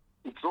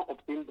 It's not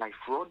obtained by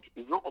fraud.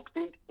 It's not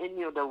obtained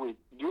any other way.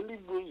 The only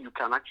way you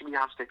can actually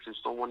have sex with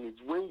someone is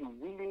when you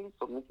willingly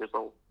submit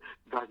yourself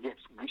that, yes,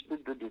 we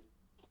should do this.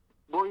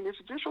 But in a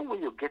situation where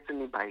you're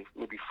getting it by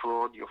maybe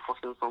fraud, you're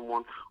forcing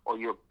someone, or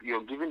you're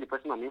giving the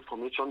person an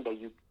information that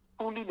you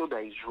fully know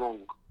that is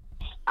wrong,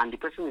 and the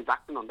person is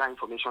acting on that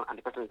information and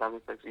the person is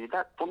having sex with you,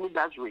 that, for me,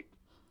 that's rape.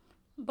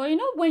 But you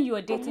know, when you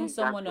are dating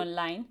someone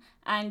online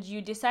and you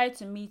decide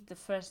to meet the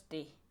first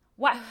day,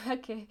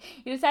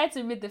 you decide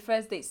to meet the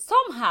first day.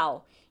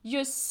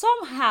 You're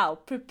somehow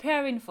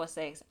preparing for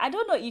sex. I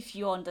don't know if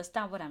you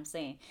understand what I'm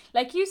saying.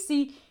 Like, you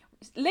see,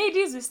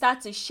 ladies will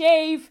start to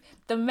shave.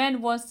 The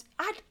men wants.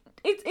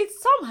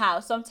 It's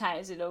somehow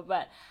sometimes,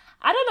 but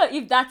I don't know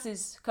if that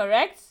is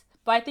correct.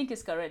 But I think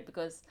it's correct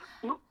because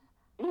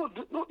no,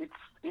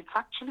 it's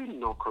actually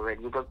not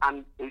correct, because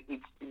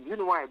it's you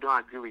know why I don't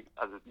agree with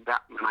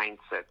that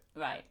mindset.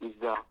 Right. Is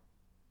that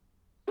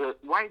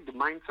why the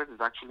mindset is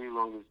actually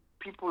wrong is,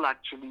 people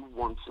actually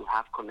want to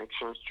have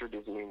connections through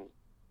this means.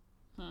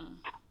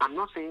 I'm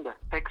not saying that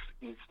sex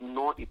is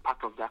not a part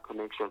of that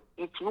connection.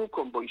 It will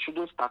come, but you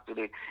shouldn't start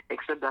today,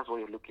 except that's what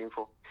you're looking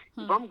for.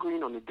 If I'm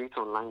going on a date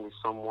online with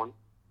someone,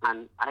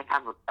 and I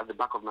have at the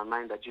back of my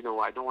mind that,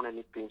 I don't want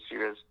anything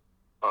serious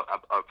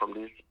from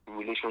this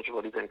relationship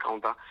or this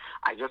encounter.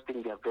 I just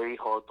think they're very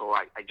hot, or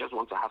I just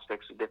want to have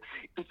sex with them.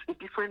 It's a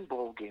different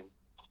ball game.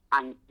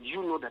 And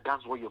you know that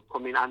that's what you're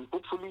coming. And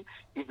hopefully,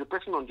 if the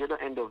person on the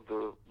other end of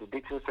the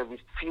dating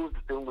service feels the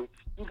same way,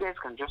 you guys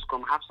can just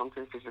come have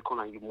something physical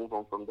and you move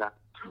on from that.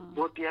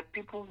 But there are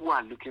people who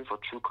are looking for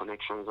true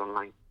connections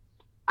online.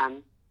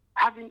 And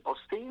having or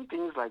saying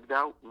things like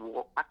that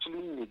will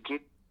actually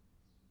negate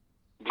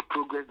the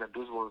progress that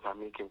those ones are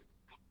making.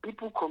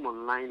 People come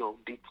online or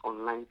date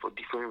online for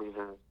different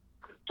reasons.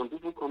 Some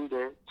people come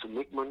there to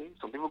make money.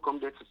 Some people come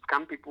there to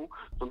scam people.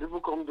 Some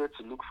people come there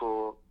to look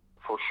for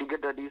sugar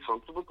daddies. Some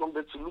people come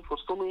there to look for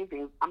so many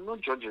things. I'm not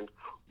judging,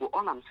 but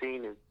all I'm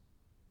saying is,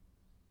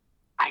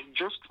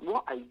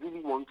 what I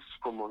really want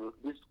from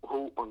this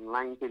whole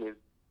online thing is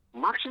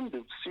matching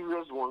the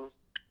serious ones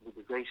with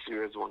the very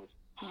serious ones.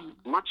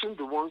 Matching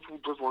the ones who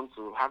just want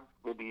to have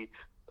maybe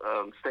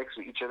sex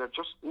with each other,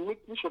 just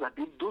making sure that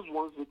those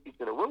ones meet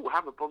each other. When we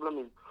have a problem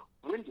is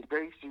when the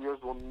very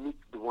serious one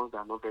meets the ones that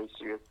are not very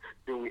serious.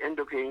 Then we end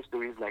up hearing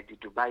stories like the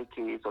Dubai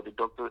case, or the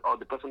doctor, or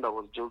the person that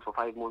was jailed for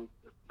 5 months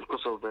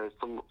because of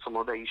some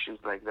other issues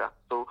like that.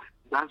 So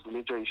that's the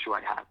major issue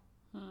I have.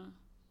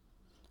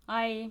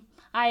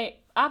 I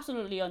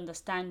absolutely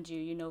understand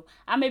you.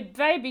 I'm a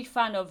very big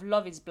fan of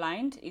Love is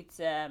Blind. It's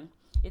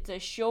a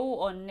show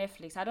on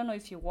Netflix. I don't know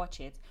if you watch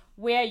it,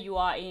 where you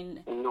are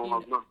in. No,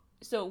 I'm not.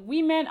 so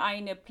women are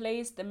in a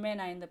place, the men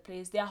are in the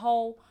place. They're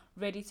all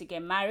ready to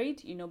get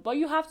married, but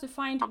you have to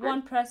find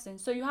one person.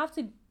 So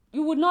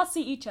you would not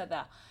see each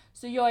other.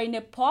 So you're in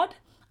a pod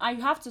and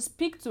you have to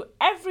speak to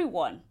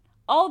everyone.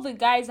 All the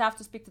guys have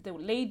to speak to the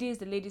ladies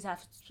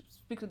have to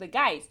speak to the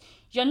guys.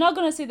 You're not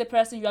going to see the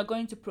person you are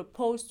going to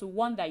propose to,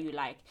 one that you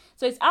like.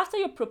 So it's after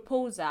your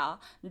proposal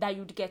that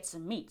you'd get to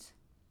meet.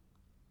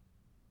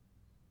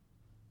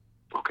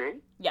 Okay.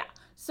 Yeah.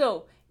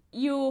 So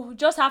you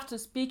just have to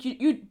speak.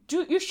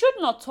 You should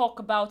not talk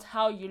about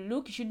how you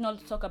look. You should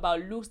not talk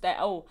about looks that,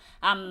 oh,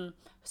 I'm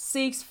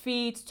 6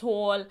 feet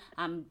tall,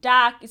 I'm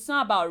dark. It's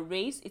not about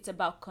race, it's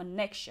about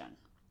connection,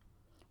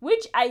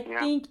 which I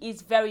think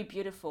is very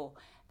beautiful.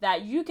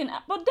 That you can,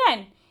 but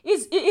then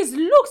is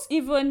looks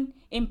even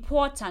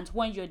important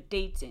when you're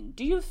dating?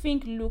 Do you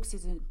think looks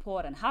is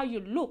important? How you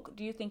look,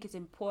 do you think is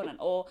important,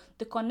 or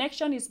the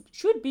connection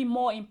should be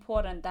more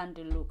important than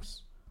the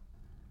looks?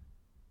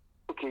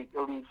 Okay,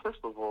 first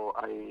of all,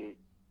 the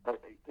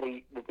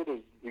thing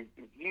is,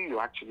 the view you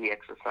actually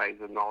exercise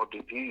and all, the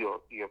view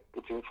you're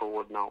putting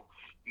forward now,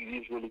 you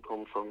usually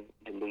come from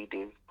the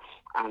ladies.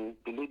 And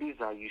the ladies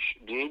are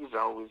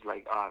always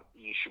like,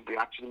 you should be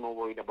actually more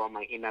worried about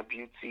my inner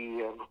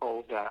beauty and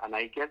all that. And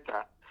I get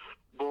that.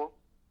 But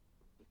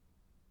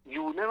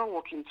you will never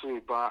walk into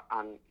a bar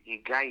and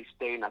a guy is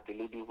staring at a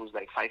lady who's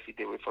like 5 feet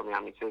away from me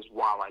and he says,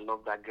 wow, I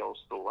love that girl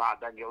so. Wow,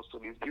 that girl so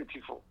is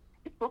beautiful.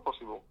 It's not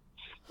possible.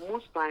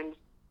 Most times,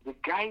 the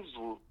guys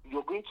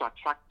you're going to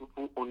attract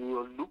people on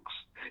your looks,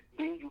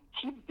 then you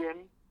keep them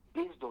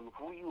based on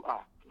who you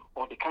are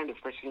or the kind of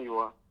person you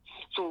are.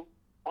 So,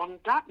 on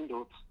that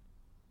note,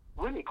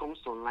 when it comes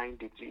to online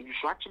dating, you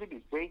should actually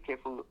be very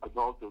careful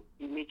about the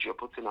image you're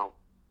putting out.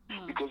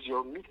 Because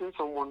you're meeting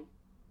someone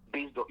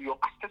you're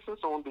assessing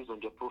someone based on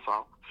their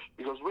profile.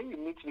 Because when you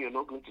meet me, you're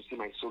not going to see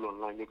my soul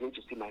online, you're going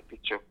to see my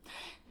picture.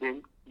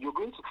 Then you're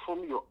going to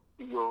form you're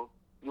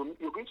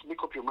going to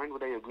make up your mind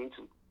whether you're going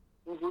to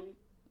even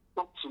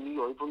talk to me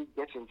or even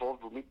get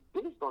involved with me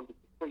based on the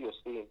picture you're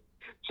seeing.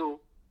 So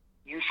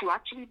you should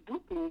actually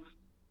do things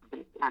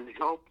that can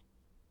help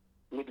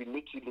maybe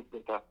make you look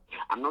better.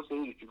 I'm not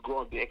saying you should go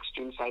on the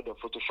extreme side of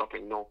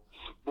photoshopping, no.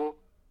 But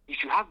you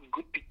should have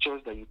good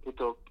pictures that you put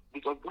up,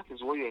 because that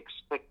is what you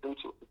expect them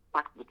to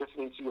attract the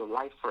person into your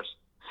life first.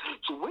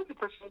 So when the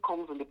person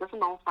comes and the person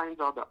now finds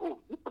out that, oh,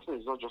 this person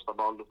is not just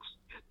about looks,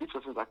 this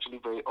person is actually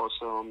very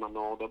awesome and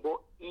all that.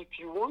 But if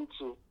you want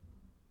to,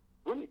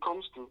 when it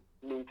comes to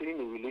maintaining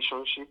a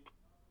relationship,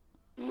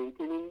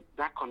 maintaining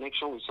that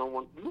connection with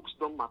someone, looks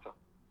don't matter.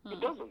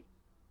 It doesn't.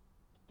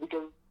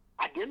 Because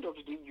at the end of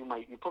the day,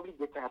 you probably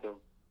get tired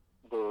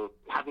of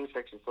having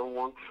sex with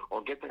someone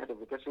or get tired of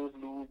the person's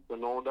looks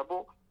and all that.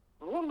 But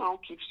what now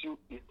keeps you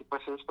is the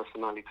person's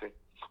personality.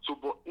 So,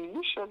 but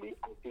initially,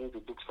 I think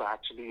the looks are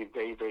actually a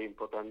very, very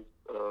important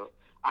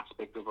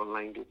aspect of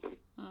online dating.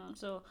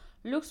 So,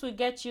 looks will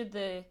get you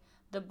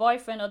the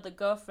boyfriend or the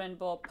girlfriend,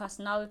 but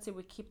personality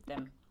will keep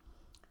them.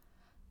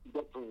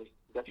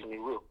 Definitely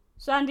will.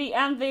 So, and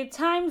the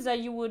times that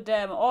you would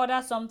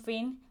order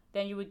something,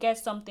 then you would get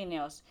something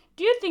else.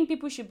 Do you think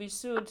people should be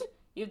sued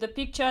if the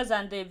pictures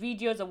and the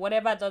videos or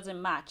whatever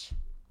doesn't match?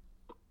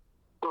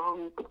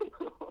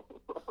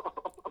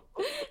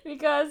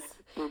 Because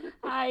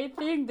I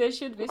think they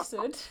should be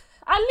sued.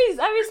 At least,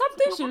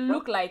 something should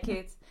look like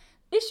it.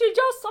 It should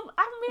just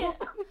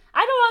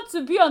I don't want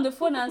to be on the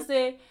phone and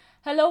say,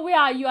 hello, where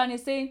are you? And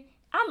he's saying,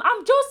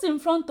 I'm just in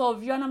front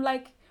of you. And I'm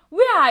like,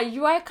 where are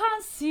you? I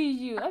can't see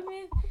you.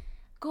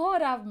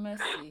 God have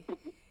mercy.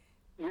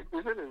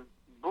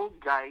 Both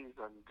guys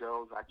and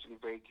girls are actually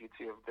very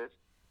guilty of this.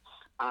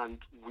 And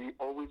we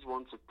always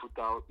want to put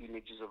out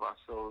images of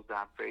ourselves that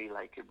are very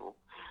likable.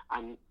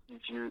 And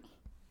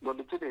but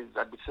the thing is,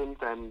 at the same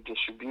time, there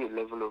should be a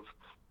level of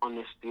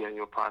honesty on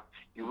your part.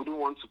 You wouldn't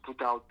want to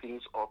put out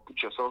things or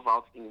put yourself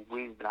out in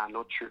ways that are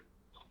not true.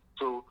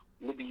 So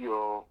maybe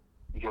you're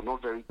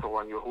not very tall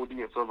and you're holding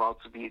yourself out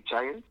to be a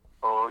giant,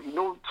 or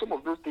some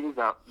of those things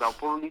that'll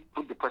probably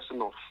put the person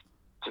off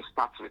to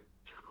start with.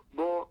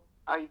 But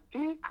I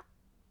think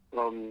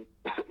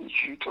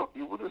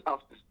you wouldn't have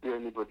to spare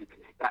anybody.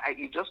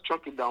 You just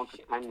chalk it down to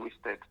time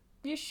wasted.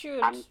 You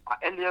should. And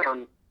earlier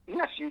on,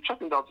 yes, you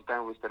chalk it down to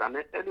time wasted. And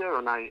earlier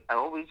on, I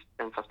always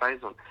emphasize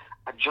on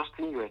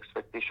adjusting your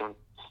expectation.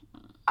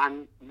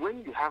 And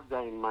when you have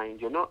that in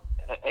mind, you're not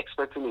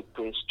expecting a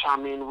Prince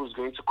Charming who's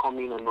going to come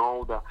in and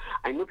all that.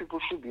 I know people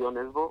should be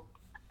honest, but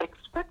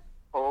expect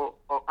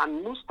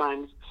and most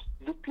times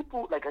the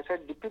people, like I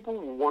said, the people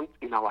we want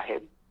in our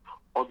head,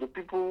 or the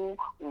people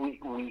we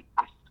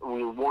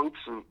want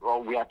to,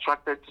 or we're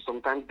attracted to,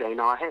 sometimes they're in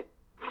our head.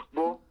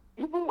 But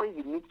even when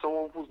you meet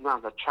someone who's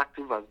not as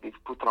attractive as they've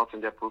put out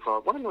in their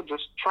profile, why not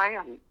just try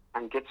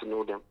and get to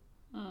know them?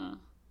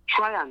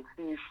 Try and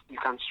see if you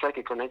can strike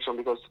a connection,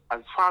 because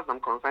as far as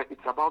I'm concerned,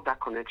 it's about that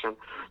connection.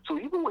 So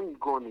even when you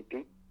go on a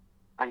date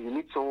and you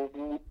meet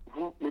someone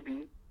who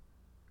maybe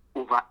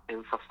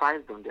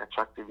overemphasized on their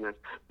attractiveness,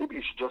 maybe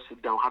you should just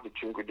sit down, have a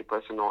drink with the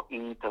person or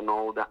eat and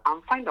all that,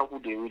 and find out who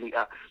they really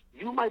are.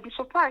 You might be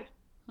surprised.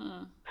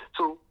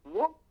 So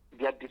what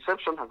their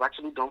deception has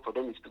actually done for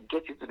them is to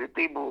get you to the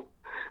table,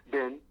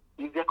 then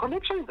if their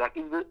connection is that,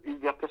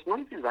 if their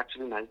personality is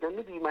actually nice, then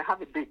maybe you might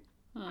have a date.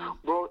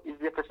 But if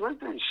their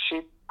personality is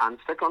shit, and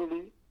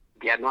secondly,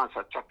 they are not as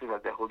attractive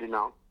as they're holding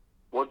out,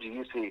 what do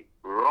you say?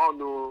 Run,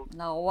 no.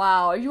 Now,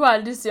 wow, you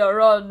and this your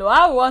run. No,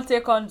 I won't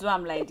take on to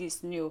am like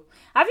this new.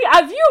 Have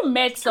you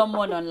met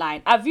someone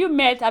online? Have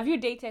you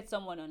dated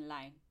someone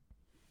online?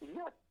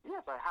 Yes,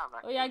 I have.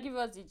 Actually. Oh yeah, give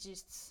us the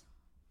gist.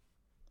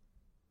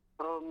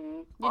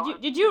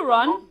 Did you I'm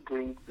run? not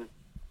going to...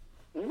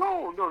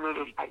 No.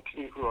 I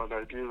didn't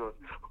run.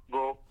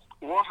 But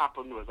what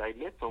happened was I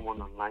met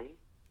someone online,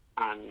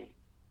 and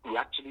we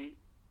actually,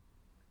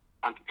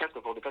 and first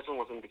of all, the person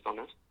wasn't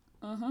dishonest,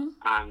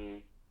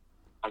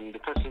 and the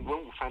person,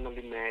 when we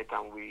finally met,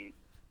 and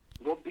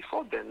well,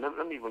 before then,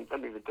 let me even tell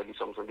you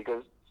something,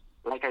 because,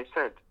 like I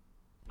said,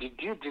 the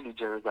due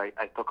diligence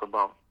I talk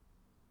about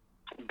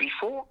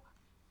before,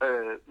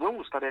 when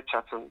we started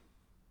chatting,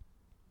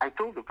 I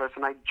told the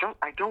person, I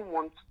don't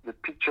want the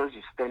pictures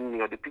you send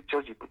me or the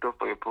pictures you put up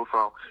for your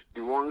profile,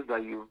 the ones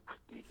that you've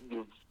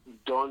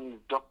done,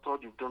 you've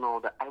doctored, you've done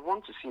all that. I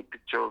want to see a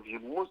picture of you,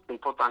 most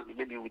importantly,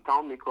 maybe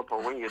without makeup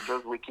or when you're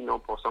just waking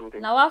up or something.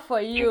 Now what for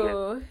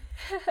you?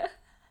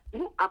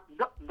 No,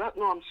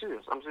 I'm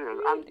serious. And,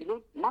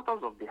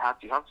 matters of the heart,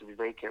 you have to be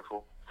very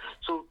careful.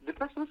 So the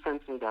person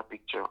sent me that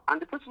picture,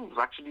 and the person was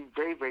actually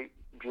very, very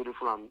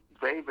beautiful and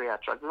very, very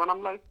attractive. And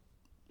I'm like,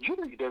 you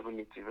don't even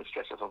need to even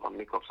stress yourself on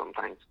makeup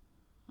sometimes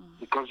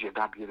because you're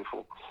that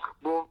beautiful.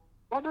 But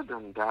other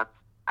than that,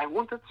 I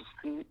wanted to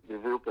see the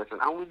real person.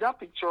 And with that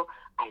picture,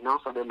 I now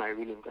started my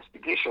real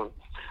investigation.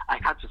 I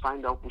had to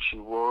find out who she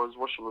was,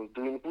 what she was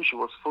doing, who she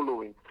was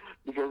following.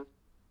 Because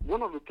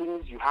one of the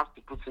things you have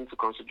to put into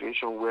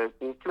consideration, we're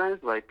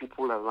influenced by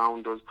people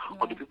around us,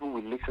 or the people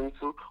we listen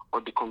to,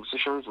 or the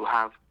conversations we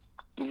have.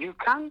 You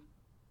can't,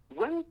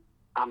 when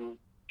I'm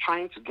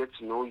trying to get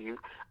to know you,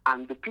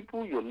 and the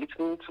people you're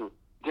listening to,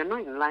 they're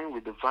not in line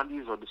with the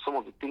values or some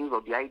of the things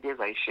or the ideas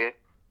I share,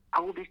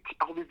 I will be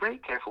very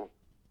careful.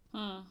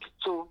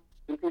 So,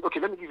 okay,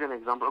 let me give you an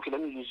example. Okay,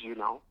 let me use you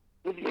now.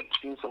 Maybe you're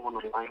seeing someone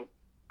online,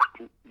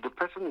 the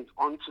person is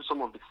onto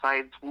some of the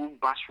sites who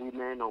bash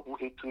women or who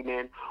hate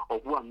women or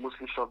who are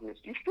mostly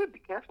chauvinists. You should be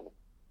careful.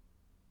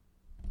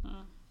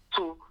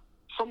 So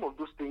some of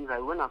those things, I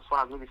went as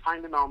far as maybe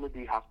finding out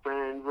maybe her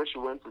friends, where she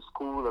went to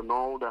school and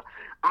all that.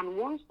 And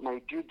once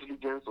my due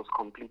diligence was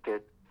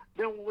completed,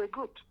 then we were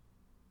good.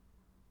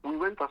 We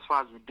went as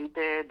far as we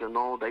dated and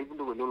all that, even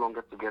though we're no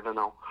longer together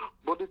now.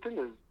 But the thing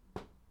is,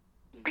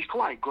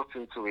 before I got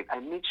into it, I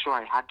made sure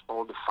I had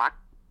all the facts.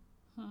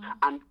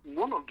 And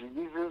one of the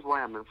reasons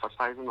why I'm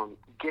emphasizing on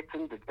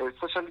getting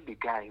especially the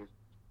guys,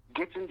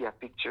 getting their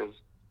pictures,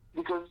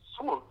 because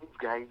some of these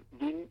guys,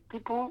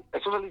 people,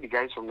 especially the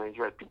guys from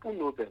Nigeria, people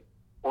know them,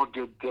 or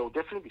there'll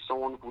definitely be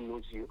someone who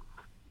knows you.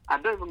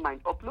 I don't even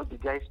mind, upload the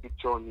guy's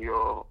picture on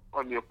your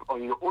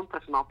own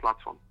personal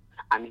platform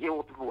and hear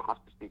what people will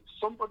have to say.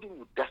 Somebody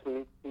will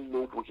definitely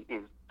know who he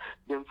is.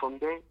 Then from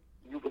there,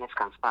 you guys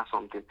can start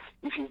something.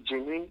 If he's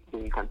genuine,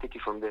 then you can take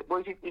it from there.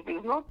 But if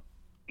he's not,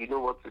 you know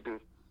what to do.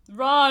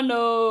 Run,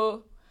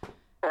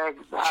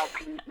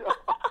 Exactly.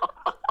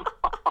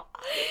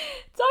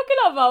 Talking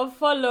about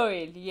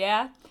following,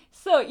 yeah.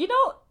 So I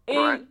don't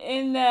want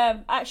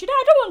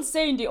to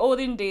say in the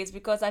olden days,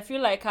 because I feel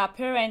like our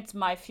parents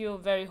might feel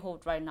very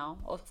old right now.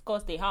 Of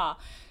course they are.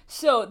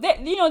 So they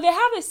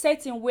have a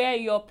setting where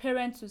your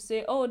parents will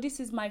say, "Oh, this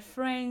is my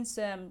friend's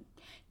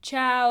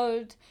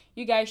child.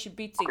 You guys should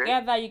be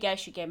together. You guys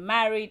should get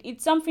married."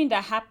 It's something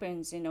that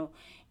happens,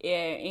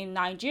 in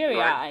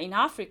Nigeria, in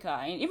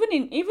Africa, and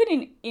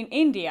even in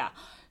India.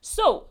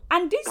 So,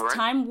 and this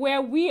time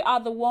where we are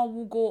the one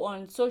who go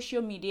on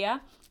social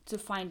media to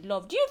find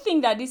love, do you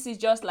think that this is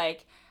just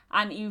like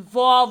an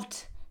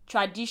evolved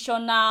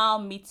traditional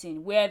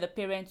meeting where the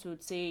parents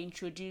would say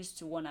introduce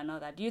to one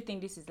another? Do you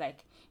think this is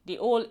like the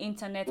old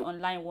internet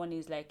online one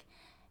is like,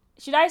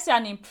 should I say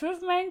an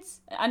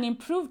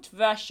improved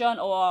version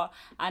or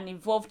an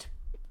evolved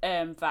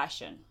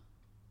version?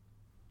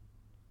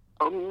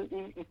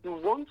 If you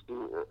want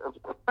to,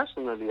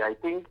 personally, I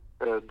think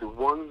the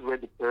ones where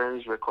the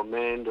parents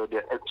recommend, or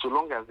so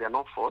long as they are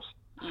not forced,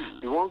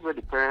 the ones where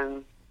the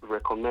parents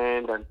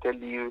recommend and tell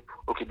you,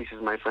 okay, this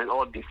is my friend,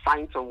 or they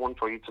find someone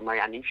for you to marry,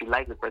 and if you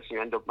like the person,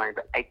 you end up marrying.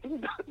 I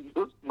think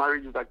those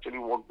marriages actually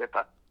work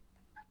better.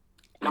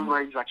 And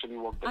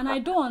I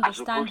don't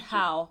understand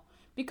how.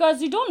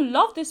 Because you don't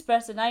love this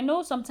person. I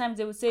know sometimes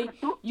they will say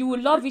you will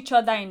love each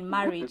other in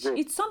marriage.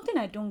 It's something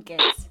I don't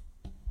get.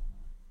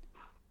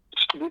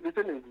 The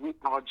thing is, with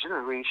our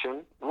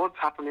generation, what's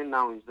happening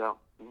now is that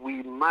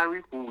we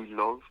marry who we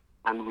love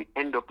and we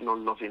end up not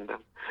loving them.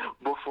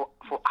 But for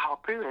our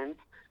parents,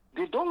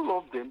 they don't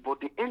love them, but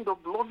they end up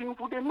loving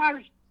who they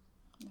marry.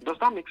 Does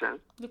that make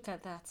sense? Look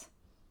at that.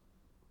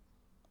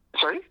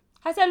 Sorry?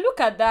 I said, look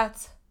at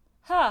that.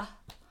 Huh.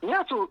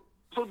 Yeah, so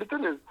the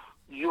thing is,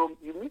 you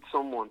meet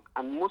someone,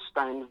 and most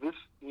times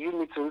you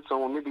meeting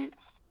someone, maybe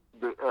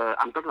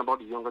I'm talking about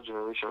the younger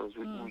generations.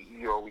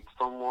 You're with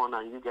someone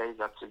and you guys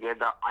are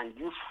together and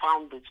you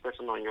found this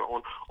person on your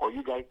own, or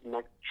you guys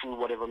met through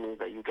whatever means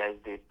that you guys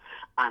did.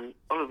 And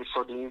all of a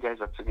sudden you guys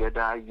are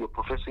together, you're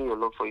professing your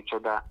love for each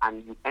other,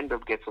 and you end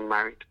up getting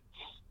married.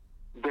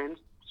 Then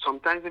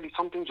sometimes maybe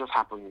something just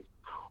happens.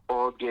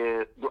 Or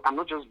I'm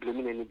not just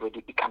blaming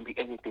anybody, it can be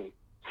anything.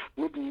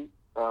 Maybe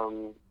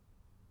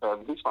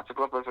this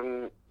particular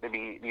person,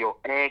 maybe your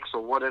ex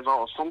or whatever,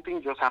 or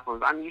something just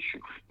happens. And you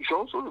should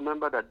also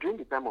remember that during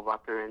the time of our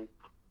parents,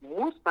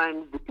 most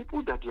times the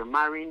people that you're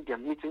marrying, they're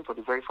meeting for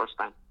the very first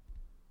time.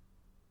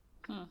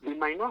 They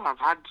might not have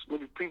had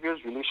maybe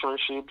previous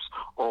relationships,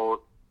 or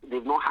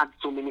they've not had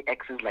so many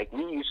exes like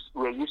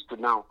we're used to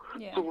now.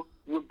 Yeah. So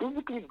you're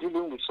basically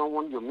dealing with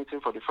someone you're meeting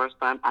for the first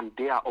time, and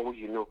they are all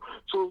you know.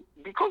 So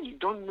because you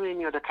don't know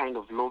any other kind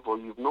of love, or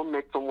you've not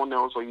met someone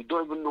else, or you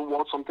don't even know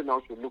what something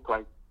else would look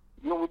like,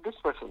 you're with this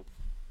person,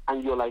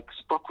 and you're like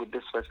stuck with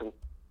this person.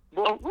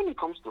 But when it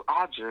comes to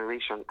our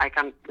generation, I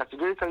can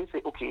categorically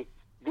say, okay,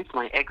 this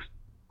my ex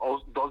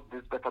does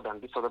this better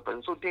than this other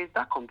person. So there's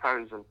that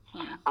comparison.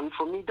 And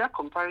for me, that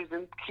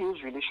comparison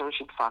kills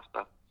relationship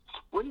faster.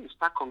 When you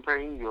start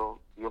comparing your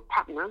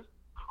partners,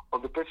 or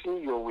the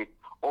person you're with,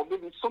 or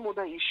maybe some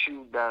other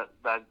issue that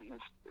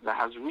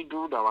has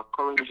riddled our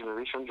current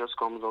generation just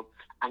comes up,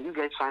 and you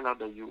guys find out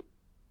that you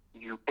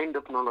end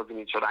up not loving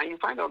each other, and you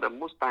find out that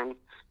most times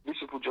these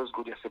people just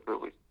go their separate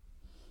ways.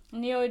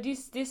 Neo,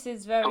 this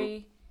is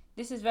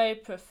very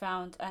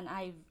profound, and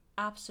I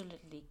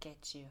absolutely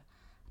get you,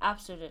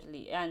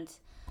 absolutely. And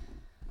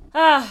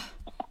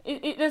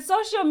the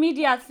social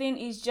media thing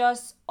is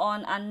just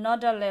on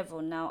another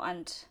level now,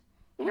 and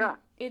yeah,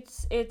 it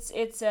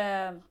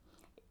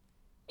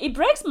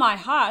breaks my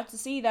heart to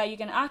see that you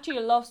can actually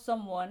love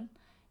someone,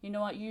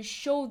 you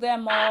show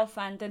them off,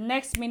 and the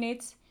next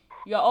minute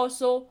you're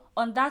also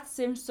on that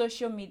same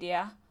social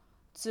media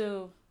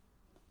to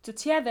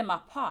tear them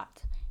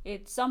apart.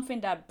 It's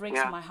something that breaks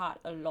my heart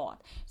a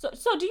lot.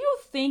 So do you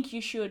think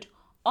you should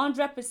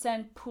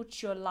 100%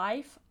 put your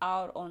life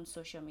out on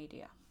social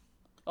media,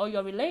 or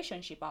your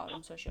relationship out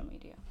on social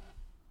media?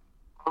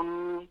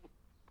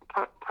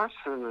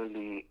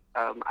 Personally,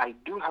 I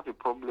do have a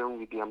problem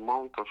with the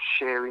amount of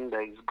sharing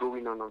that is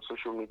going on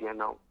social media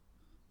now.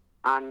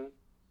 And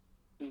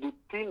the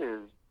thing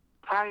is,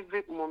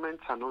 private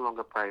moments are no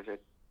longer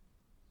private.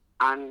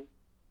 And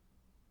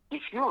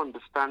if you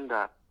understand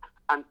that,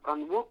 and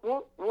what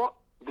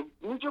the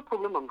major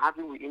problem I'm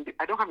having with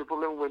I don't have a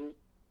problem when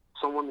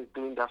someone is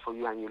doing that for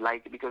you and you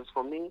like it, because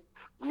for me,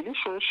 when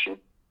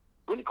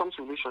it comes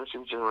to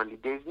relationships generally,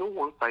 there is no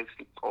one size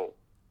fits all.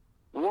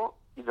 What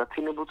is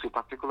attainable to a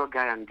particular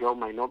guy and girl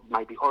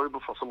might be horrible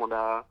for some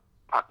other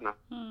partner.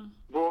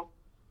 But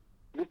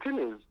the thing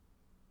is,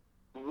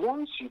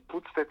 once you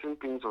put certain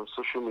things on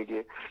social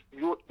media,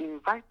 you're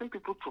inviting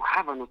people to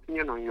have an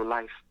opinion on your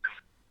life.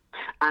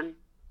 And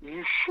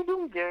you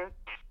shouldn't get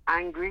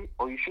angry,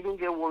 or you shouldn't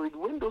get worried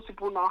when those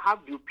people now have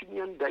the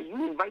opinion that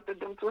you invited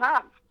them to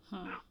have.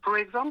 For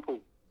example,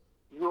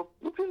 you're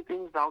putting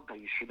things out that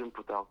you shouldn't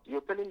put out.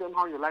 You're telling them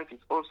how your life is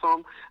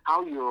awesome,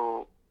 how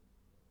your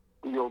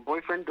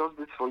boyfriend does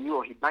this for you,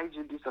 or he buys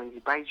you this and he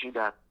buys you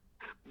that.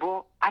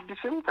 But at the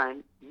same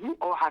time, you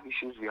all have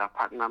issues with your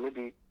partner.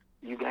 Maybe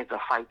you guys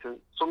are fighting.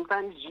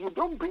 Sometimes you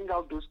don't bring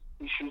out those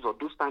issues or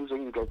those times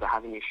when you guys are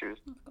having issues.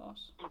 Of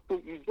course.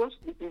 So you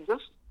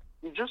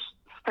just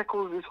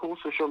tackle this whole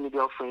social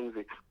media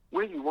frenzy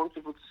where you want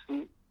people to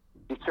see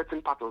a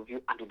certain part of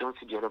you and they don't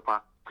see the other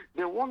part.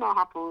 Then what now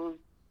happens?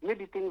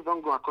 Maybe things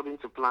don't go according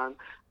to plan,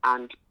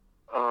 and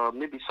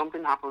maybe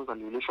something happens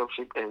and the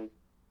relationship ends.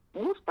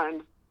 Most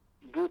times,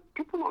 the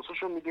people on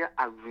social media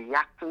are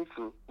reacting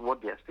to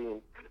what they're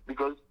seeing,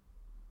 because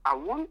at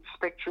one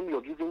spectrum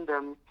you're giving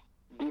them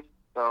this,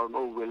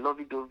 we're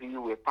lovey-dovey,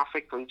 we're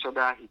perfect for each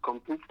other, he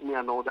completes me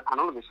and all that, and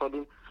all of a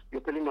sudden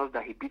you're telling us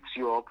that he beats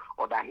you up,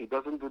 or that he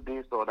doesn't do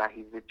this, or that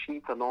he's a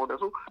cheat and all that.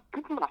 So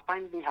people are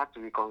finding it hard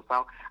to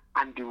reconcile,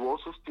 and they will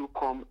also still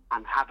come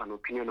and have an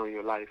opinion on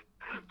your life.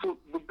 So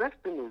the best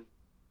thing is,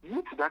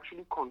 you should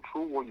actually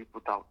control what you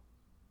put out.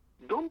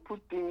 Don't put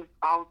things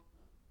out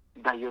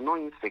that you're not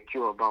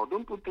insecure about.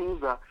 Don't put things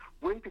that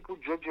when people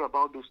judge you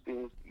about those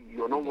things,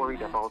 you're not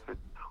worried about it.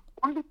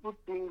 Only put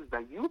things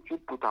that you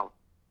should put out.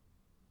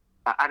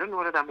 I don't know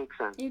whether that makes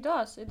sense. It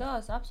does,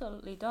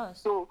 absolutely does.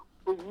 So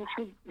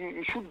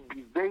you should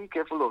be very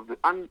careful of it.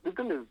 And the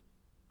thing is,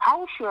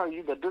 how sure are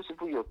you that those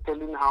people you're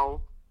telling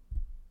how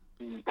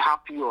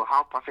happy or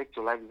how perfect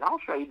your life is, how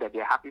sure are you that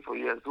they're happy for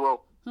you as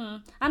well?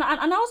 And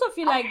I also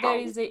feel like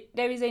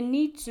there is a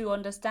need to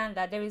understand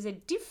that there is a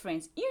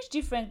difference, huge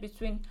difference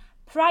between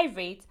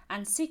private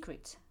and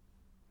secret.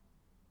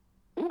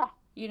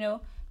 Yeah.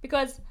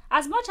 Because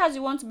as much as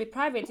you want to be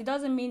private, it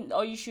doesn't mean,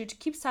 or you should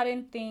keep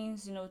certain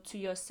things, to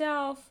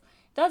yourself.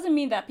 It doesn't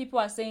mean that people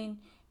are saying,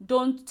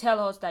 don't tell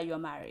us that you're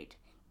married,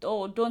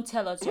 or don't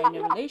tell us you're in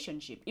a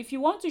relationship. If you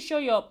want to show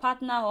your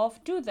partner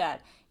off, do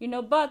that,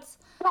 but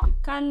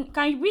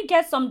can we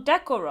get some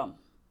decorum?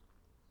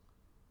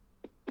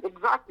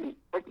 Exactly.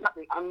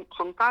 And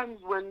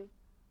sometimes when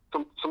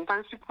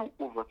sometimes people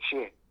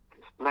overshare.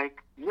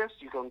 Like, yes,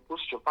 you can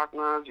post your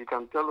partners, you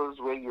can tell us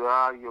where you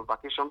are, your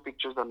vacation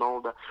pictures and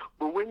all that.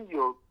 But when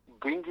you're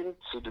bringing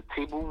to the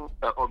table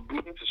or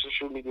bringing to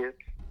social media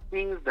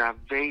things that are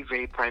very,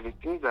 very private,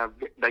 things that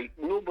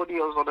nobody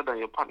else other than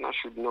your partner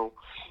should know,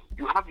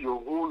 you have your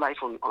whole life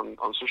on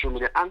social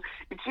media. And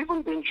it's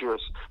even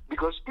dangerous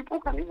because people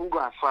can even go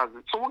as far as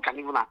someone can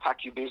even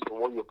attack you based on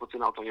what you're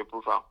putting out on your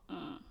profile.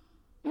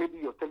 Maybe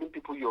you're telling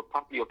people your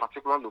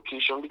particular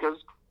location,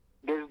 because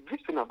there's this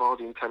thing about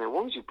the internet.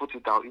 Once you put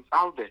it out, it's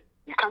out there.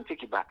 You can't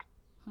take it back.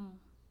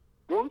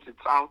 Once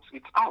it's out,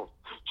 it's out.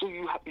 So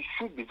you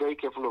should be very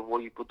careful of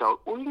what you put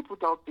out. Only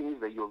put out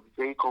things that you're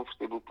very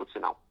comfortable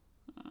putting out.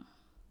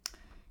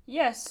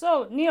 Yes,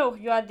 so Neil,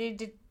 you are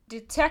the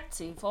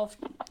detective of,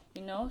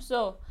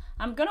 so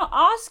I'm going to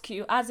ask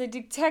you, as a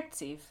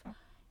detective,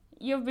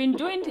 you've been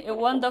doing a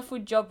wonderful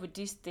job with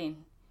this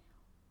thing.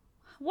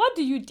 What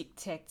do you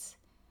detect?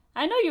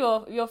 I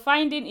know you're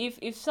finding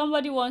if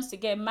somebody wants to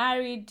get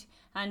married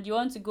and you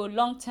want to go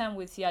long term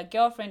with your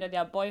girlfriend or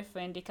their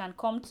boyfriend, they can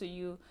come to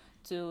you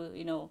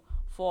to,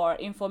 for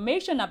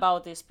information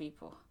about these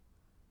people.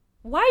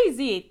 Why is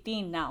it a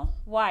thing now?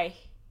 Why?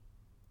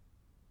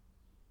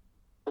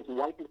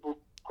 Why people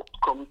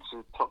come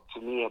to talk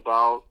to me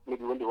about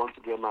maybe when they want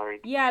to get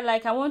married? Yeah,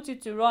 like I want you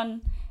to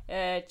run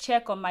a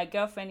check on my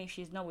girlfriend if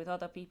she's not with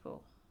other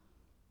people.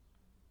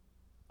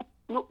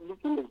 No, the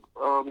thing is,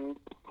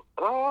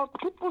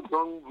 people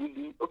don't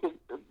really,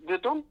 they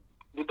don't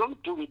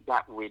do it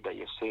that way that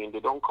you're saying. They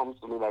don't come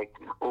to me like,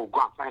 oh,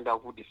 go and find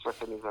out who this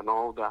person is and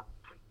all that.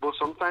 But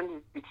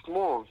sometimes it's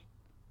more of,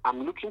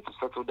 I'm looking to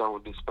settle down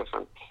with this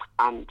person,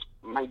 and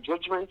my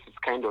judgment is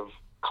kind of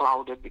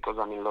clouded because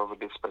I'm in love with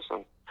this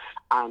person.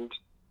 And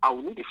I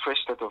will need a fresh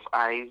set of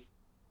eyes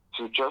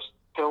to just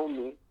tell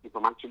me if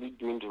I'm actually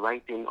doing the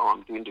right thing or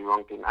I'm doing the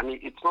wrong thing. And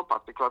it's not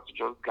particular to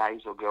just guys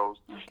or girls.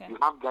 Okay. You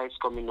have guys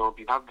coming up,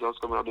 you have girls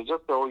coming up. They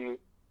just tell you,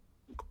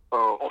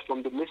 or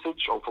from the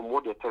message or from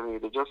what they're telling you,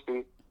 they just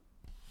say,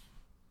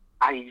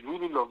 I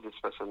really love this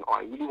person, or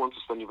I really want to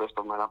spend the rest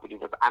of my life with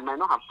this person. I might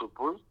not have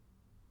proposed,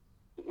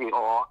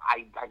 or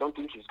I don't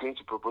think he's going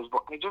to propose,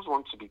 but I just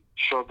want to be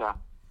sure that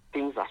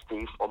things are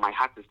safe, or my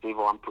heart is safe,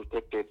 or I'm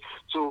protected.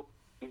 So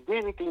is there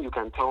anything you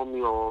can tell me,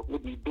 or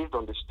maybe based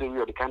on the story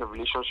or the kind of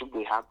relationship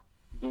they have,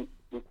 they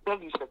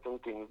tell you certain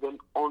things, then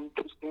on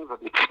those things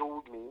that they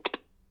told me,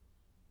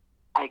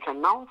 I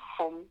can now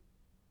form,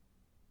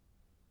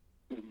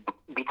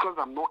 because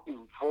I'm not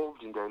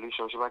involved in the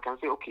relationship, I can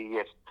say, okay,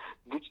 yes,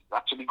 this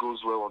actually goes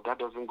well, or that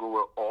doesn't go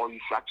well, or you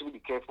should actually be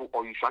careful,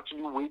 or you should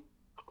actually wait,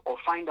 or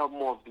find out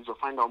more of this, or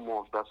find out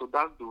more of that. So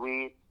that's the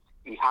way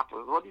it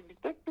happens. What is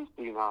detective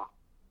thing now?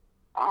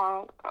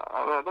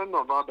 I don't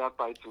know about that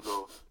title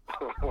though.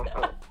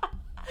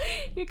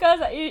 Because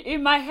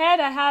in my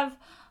head I have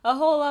a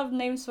whole lot of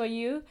names for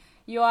you.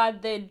 You are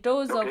the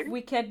dose of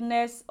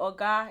wickedness,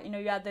 Oga.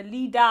 You are the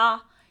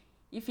leader.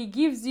 If he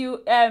gives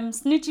you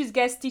snitches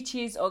get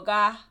stitches,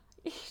 Oga.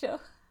 So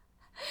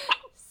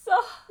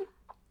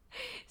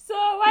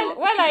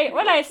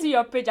when I see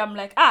your page, I'm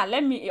like,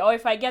 let me, or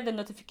if I get the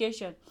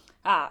notification,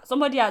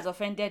 somebody has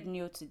offended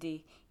Neil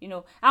today,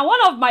 And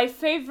one of my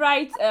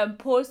favorite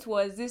posts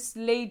was this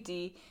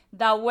lady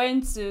that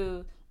went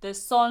to the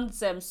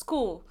son's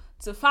school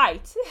to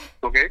fight.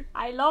 Okay.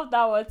 I love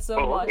that word so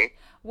much. Okay.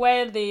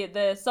 Where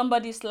the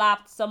somebody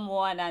slapped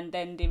someone and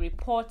then they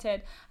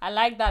reported. I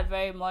like that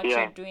very much.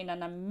 Yeah. You're doing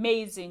an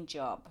amazing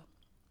job.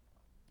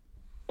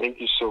 Thank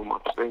you so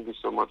much. Thank you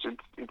so much.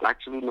 It's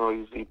actually not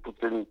easy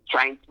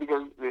trying,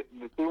 because the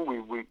thing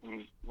we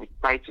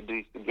try to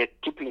do is to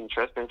keep it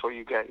interesting for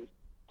you guys.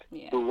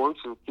 Yeah. We want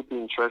to keep it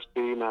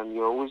interesting, and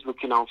you're always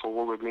looking out for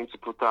what we're going to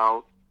put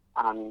out,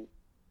 and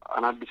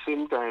at the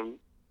same time,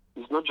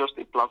 it's not just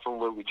a platform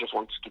where we just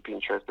want to keep it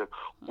interested.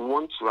 We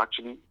want to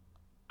actually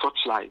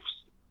touch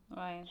lives.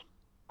 Right.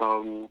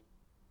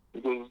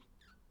 Because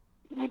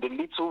with the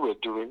little we're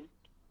doing,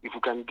 if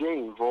we can get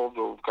involved,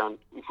 or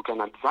if we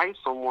can advise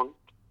someone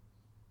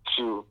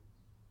to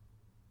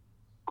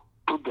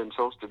put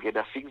themselves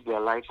together, fix their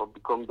life, or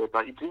become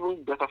better, it's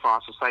even better for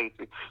our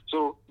society.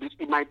 So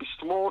it might be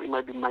small, it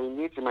might be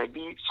minute, it might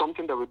be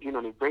something that we're doing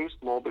on a very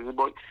small basis,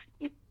 but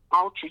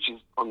outreach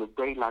is on a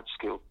very large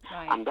scale.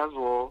 Right. And that's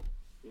what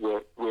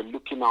we're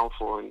looking out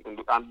for.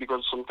 And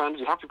because sometimes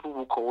you have people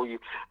who call you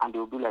and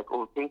they'll be like,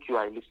 oh, thank you,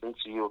 I listened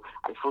to you,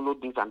 I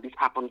followed this and this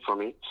happened for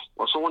me.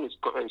 Or someone is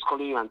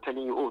calling you and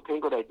telling you, oh,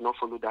 thank God I did not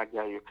follow that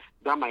guy.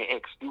 That my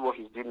ex, do what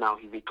he's doing now,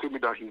 he's a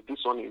criminal, he's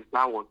this one, he's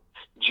that one.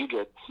 Do you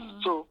get?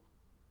 So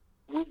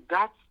with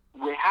that,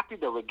 we're happy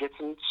that we're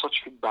getting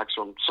such feedbacks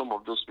from some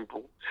of those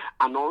people.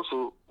 And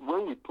also,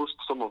 when we post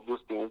some of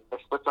those things,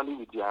 especially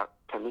with their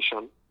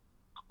permission,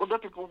 other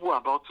people who are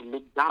about to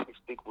make that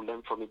mistake will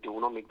learn from it. They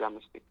will not make that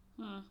mistake.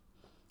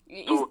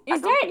 So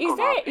is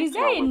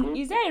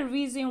there a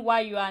reason why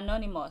you are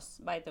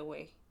anonymous, by the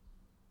way?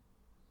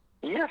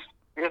 Yes,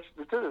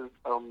 because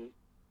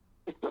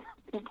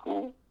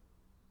people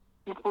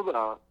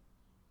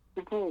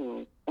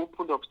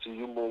open up to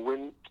you more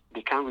when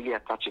they can't really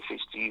attach a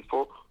face to you.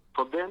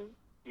 For them,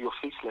 you're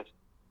faceless.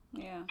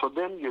 Yeah. For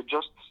them, you're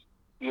just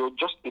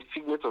a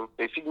figment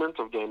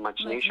of their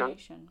imagination.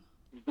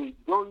 They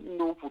don't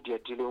know who they're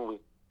dealing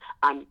with.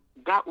 And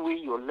that way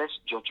you're less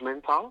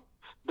judgmental.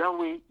 That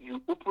way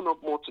you open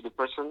up more to the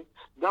person.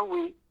 That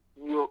way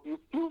you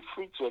feel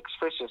free to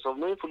express yourself,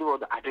 knowing fully well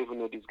that I don't even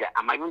know this guy.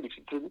 I might even be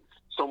sitting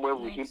somewhere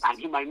with him, and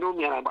he might know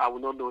me and I will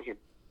not know him.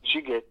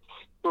 You get?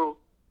 So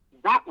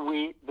that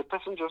way the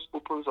person just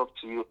opens up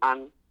to you,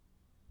 and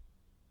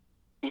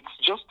it's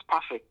just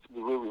perfect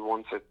the way we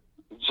want it.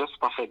 It's just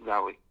perfect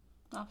that way.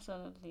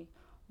 Absolutely.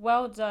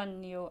 Well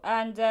done, Neo.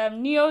 And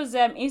Neo's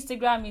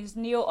Instagram is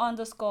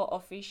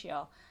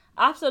Neo_official.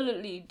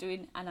 Absolutely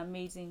doing an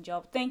amazing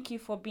job. Thank you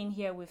for being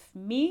here with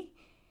me.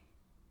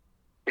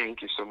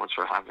 Thank you so much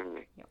for having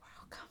me. You're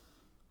welcome.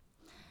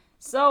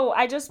 So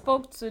I just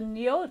spoke to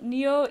Neo.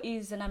 Neo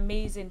is an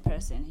amazing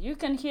person. You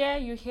hear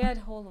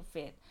the whole of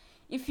it.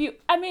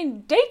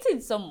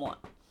 Dating someone.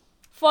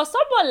 For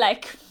someone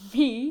like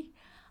me,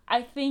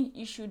 I think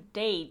you should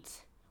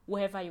date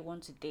whoever you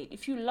want to date.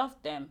 If you love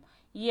them,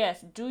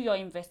 yes, do your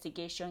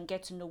investigation,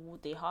 get to know who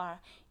they are.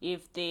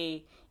 If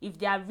they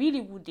are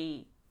really who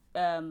they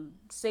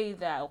say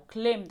that or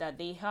claim that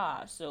they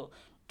are. So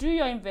do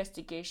your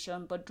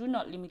investigation, but do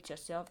not limit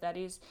yourself. That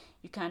is,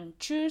 you can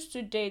choose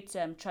to date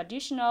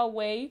traditional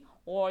way,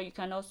 or you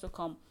can also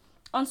come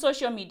on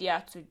social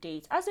media to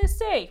date. As I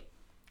say,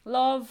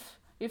 you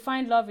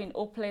find love in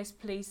hopeless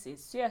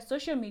places. So yeah,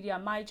 social media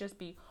might just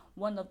be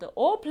one of the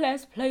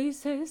hopeless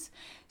places.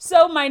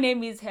 So my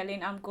name is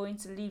Helen. I'm going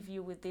to leave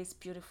you with this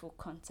beautiful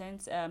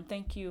content.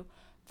 Thank you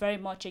very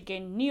much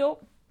again, Neo.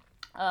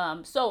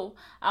 So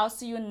I'll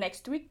see you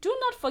next week. Do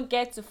not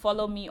forget to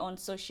follow me on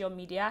social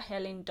media,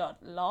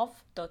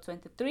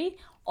 helen.love.23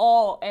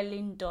 or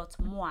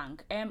ellen.moang,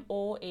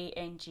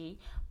 MOANG.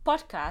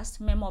 Podcast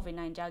Memo of a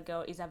Naija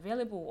Girl is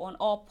available on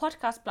all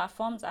podcast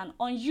platforms and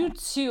on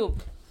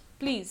YouTube.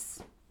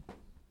 Please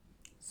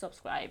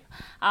subscribe.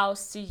 I'll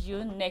see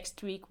you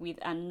next week with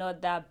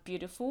another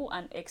beautiful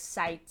and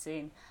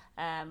exciting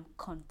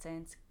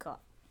content.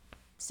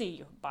 See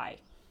you. Bye.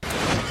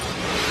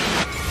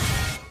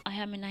 I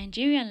am a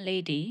Nigerian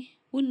lady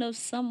who knows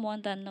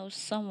someone that knows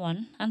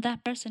someone, and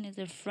that person is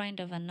a friend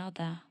of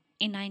another.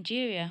 In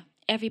Nigeria,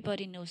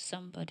 everybody knows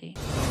somebody.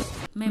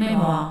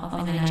 Memoir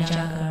of a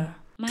Naija Girl.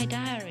 My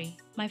diary,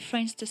 my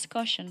friend's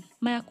discussion,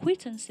 my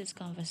acquaintances'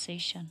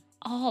 conversation,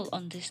 all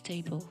on this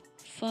table.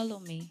 Follow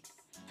me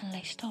and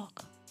let's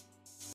talk.